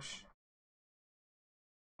 ink wash,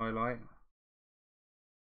 highlight,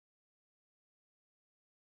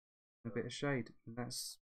 a bit of shade, and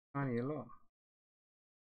that's only a lot.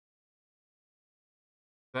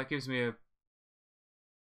 That gives me a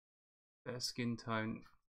better skin tone.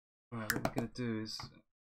 Right, what we're going to do is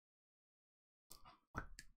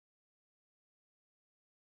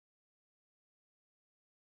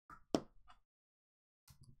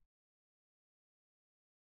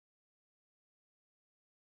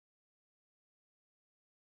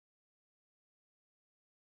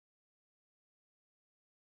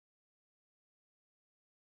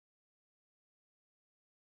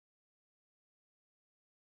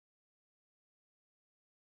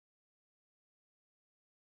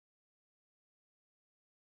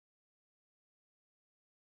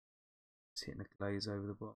hitting the glaze over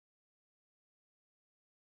the bottom.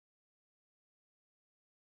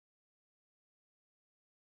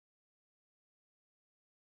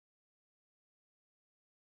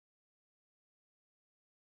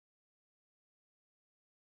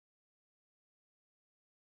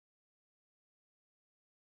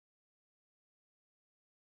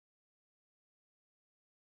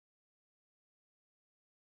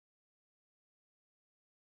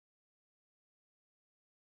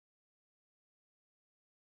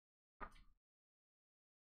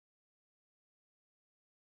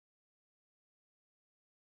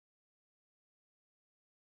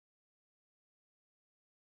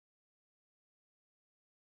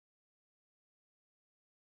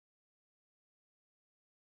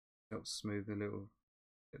 Helps smooth a little,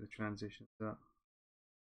 get the transitions up.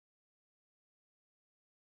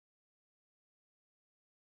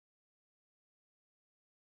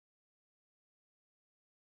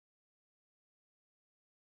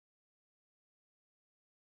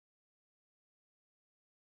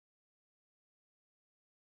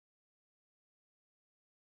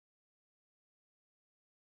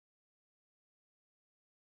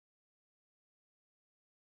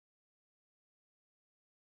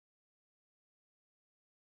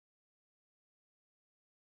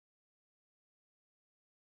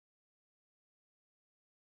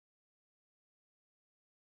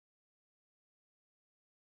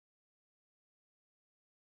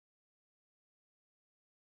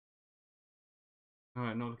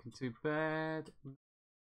 Alright, not looking too bad.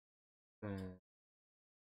 Bad.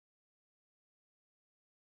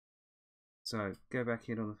 So, go back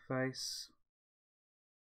in on the face.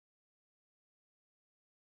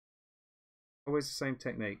 Always the same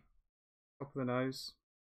technique. Top of the nose.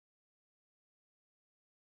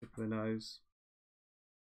 Tip of the nose.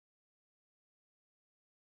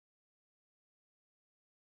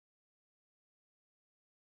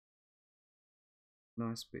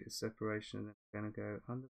 Nice bit of separation, and then we're going to go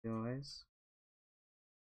under the eyes.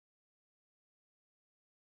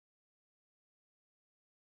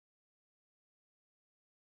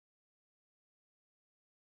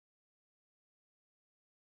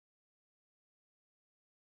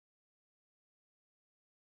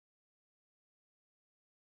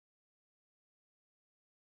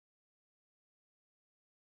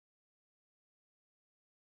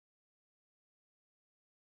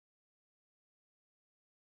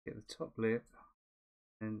 Get the top lip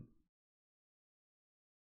and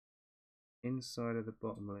inside of the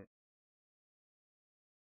bottom lip.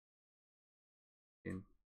 In.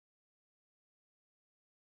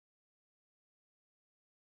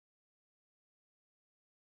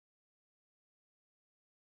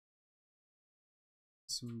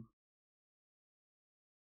 Some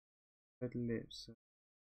red lips.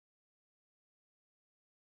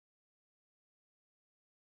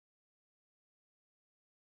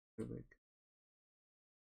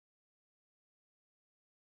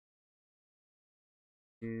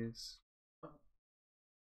 Ears.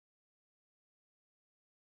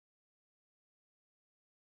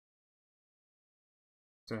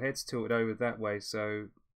 So head's tilted over that way, so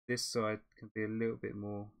this side can be a little bit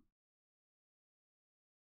more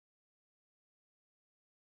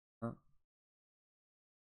up.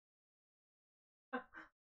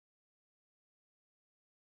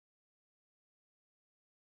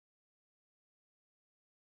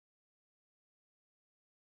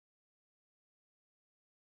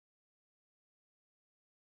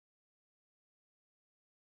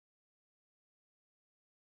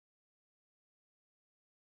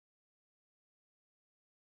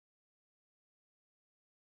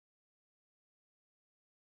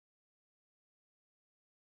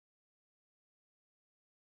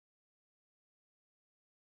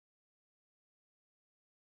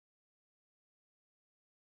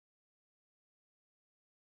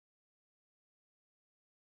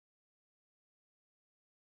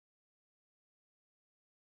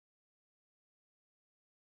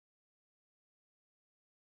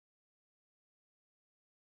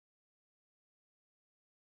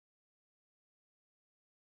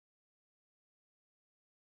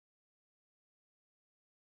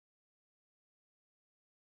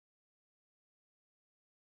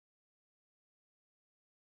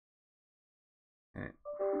 Okay.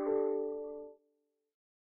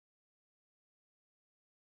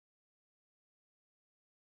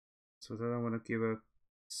 So I don't want to give a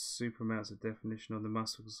super amounts of definition on the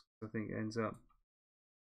muscles. I think it ends up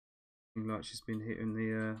looking like she's been hitting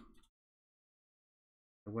the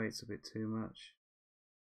weights a bit too much.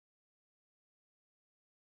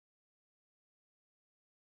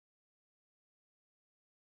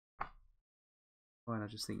 Fine, I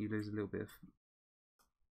just think you lose a little bit of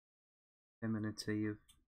femininity of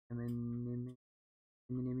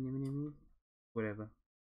whatever.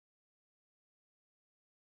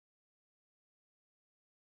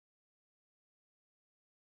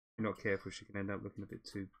 If you're not careful, she can end up looking a bit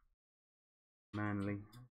too manly.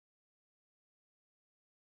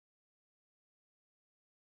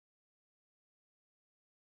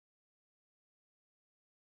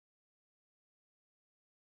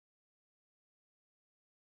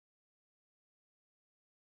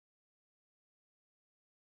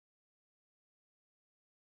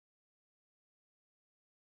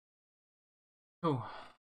 Oh,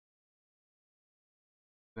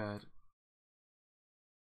 bad.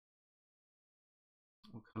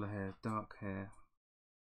 What colour hair? Dark hair.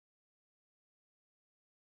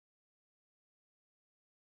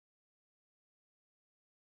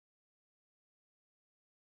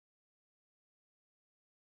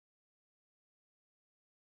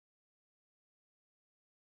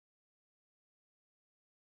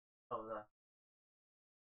 Oh, there.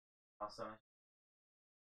 Oh, sorry.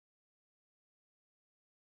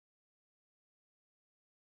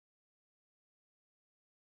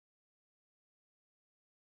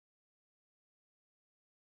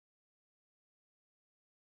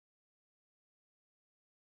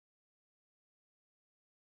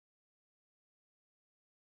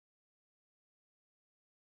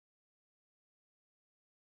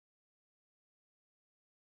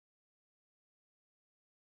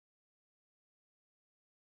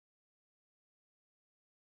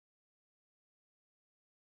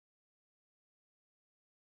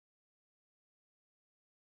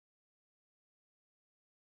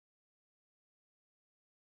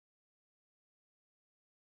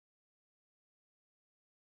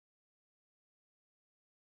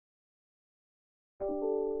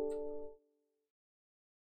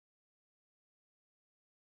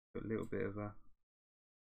 Put a little bit of a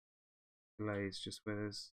glaze just where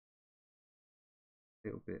there's a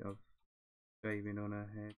little bit of shaving on her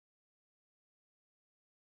head.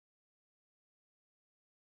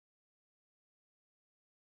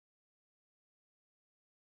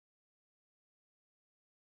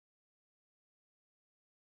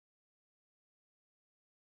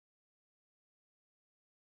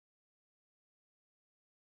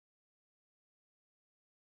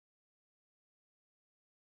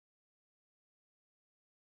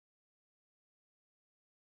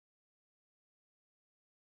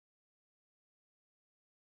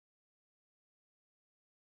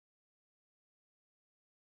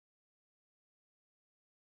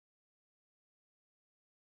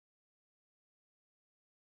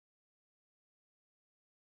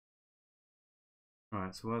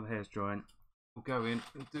 Alright, so while the hair's drying, we'll go in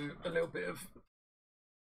and do a little bit of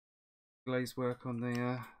glaze work on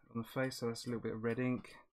the face. So that's a little bit of red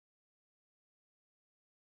ink.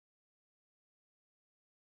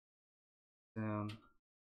 Down.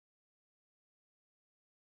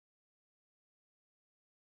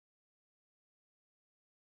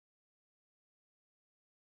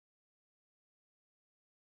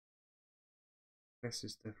 Less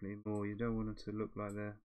is definitely more. You don't want them to look like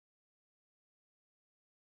they're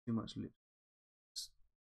too much lip.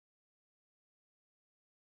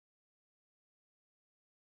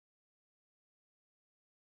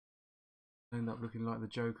 End up looking like the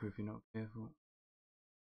Joker if you're not careful.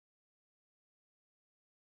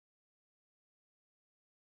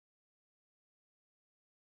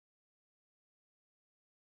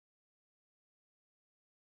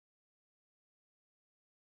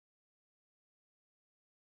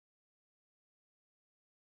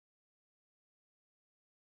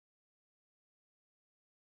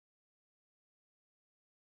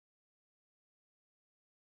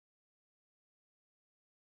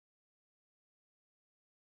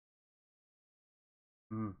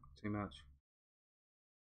 Too much.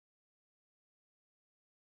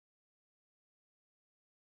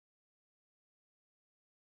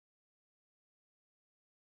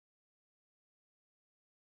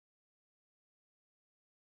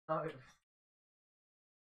 No.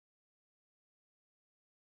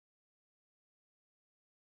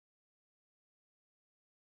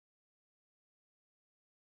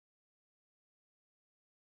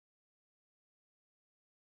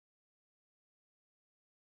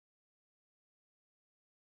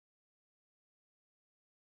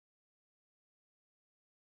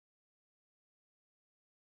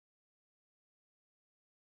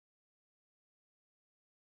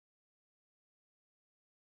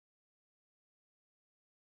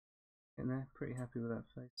 In there, pretty happy with that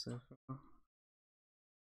face so far.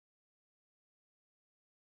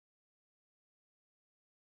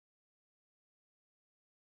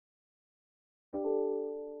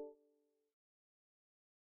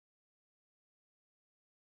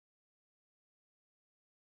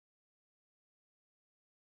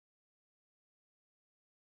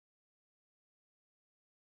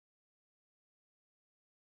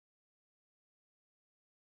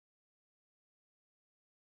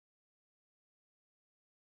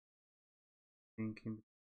 Thinking.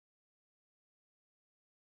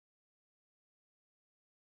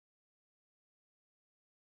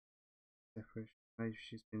 Maybe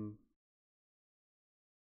she's been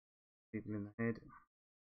people in the head.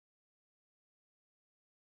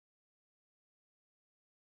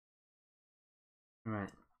 Right,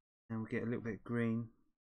 and we'll get a little bit of green.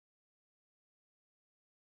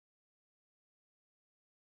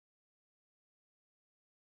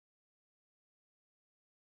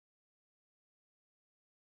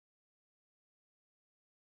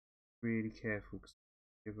 Really careful because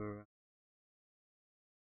give her a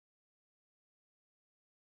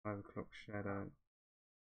 5 o'clock shadow.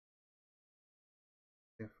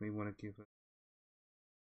 Definitely want to give her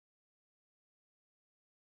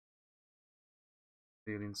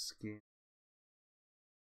feeling skin.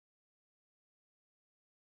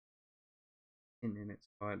 Hinting it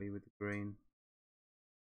slightly with the green.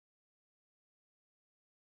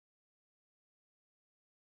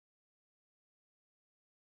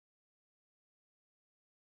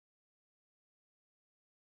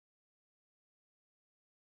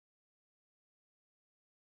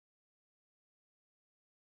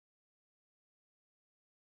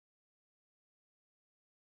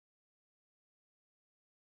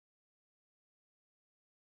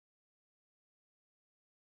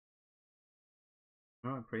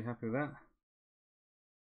 Alright, pretty happy with that.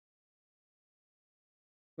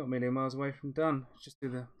 Not a million miles away from done. Just do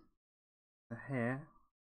the the hair.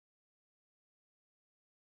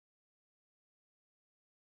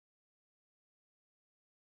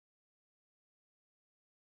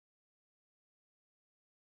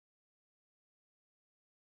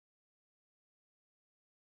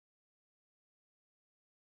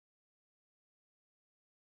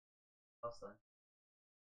 Last time.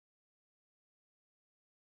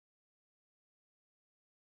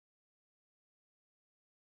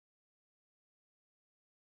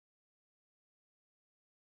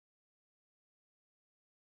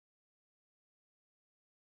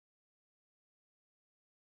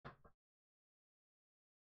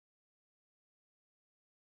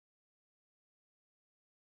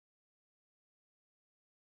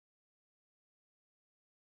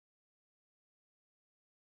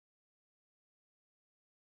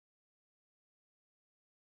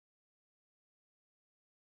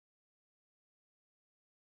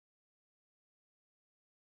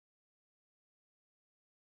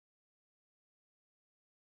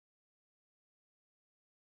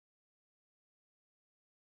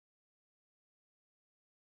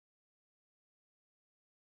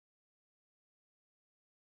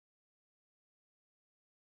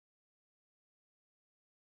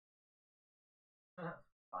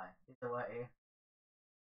 Fine, either way.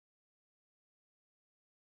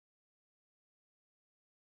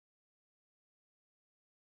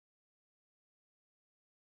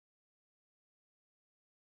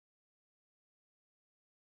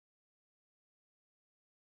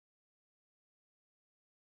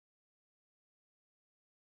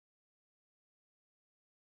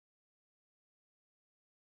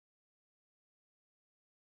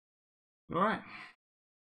 All right.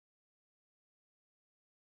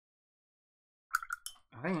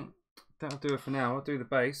 I think that'll do it for now. I'll do the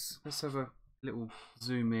base. Let's have a little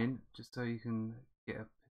zoom in just so you can get a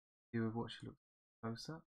view of what she looks close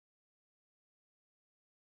up.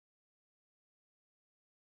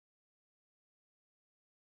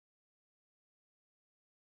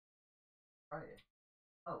 Right.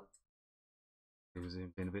 Oh. It was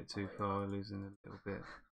been a bit too far, losing a little bit.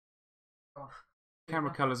 Oh.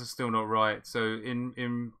 Camera colours are still not right, so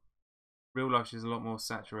in real life she's a lot more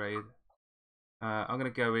saturated. I'm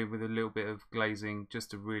going to go in with a little bit of glazing just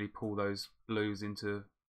to really pull those blues into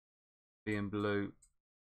being blue.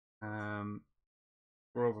 Probably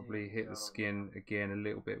hit the skin again a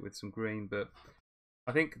little bit with some green, but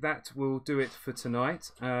I think that will do it for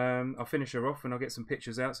tonight. I'll finish her off and I'll get some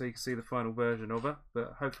pictures out so you can see the final version of her,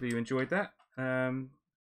 but hopefully you enjoyed that.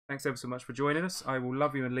 Thanks ever so much for joining us. I will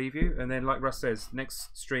love you and leave you, and then like Russ says,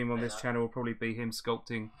 next stream on this channel will probably be him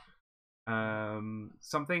sculpting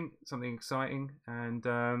something exciting, and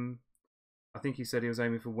I think he said he was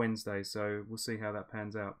aiming for Wednesday, so we'll see how that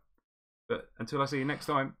pans out. But until I see you next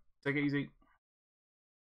time, take it easy.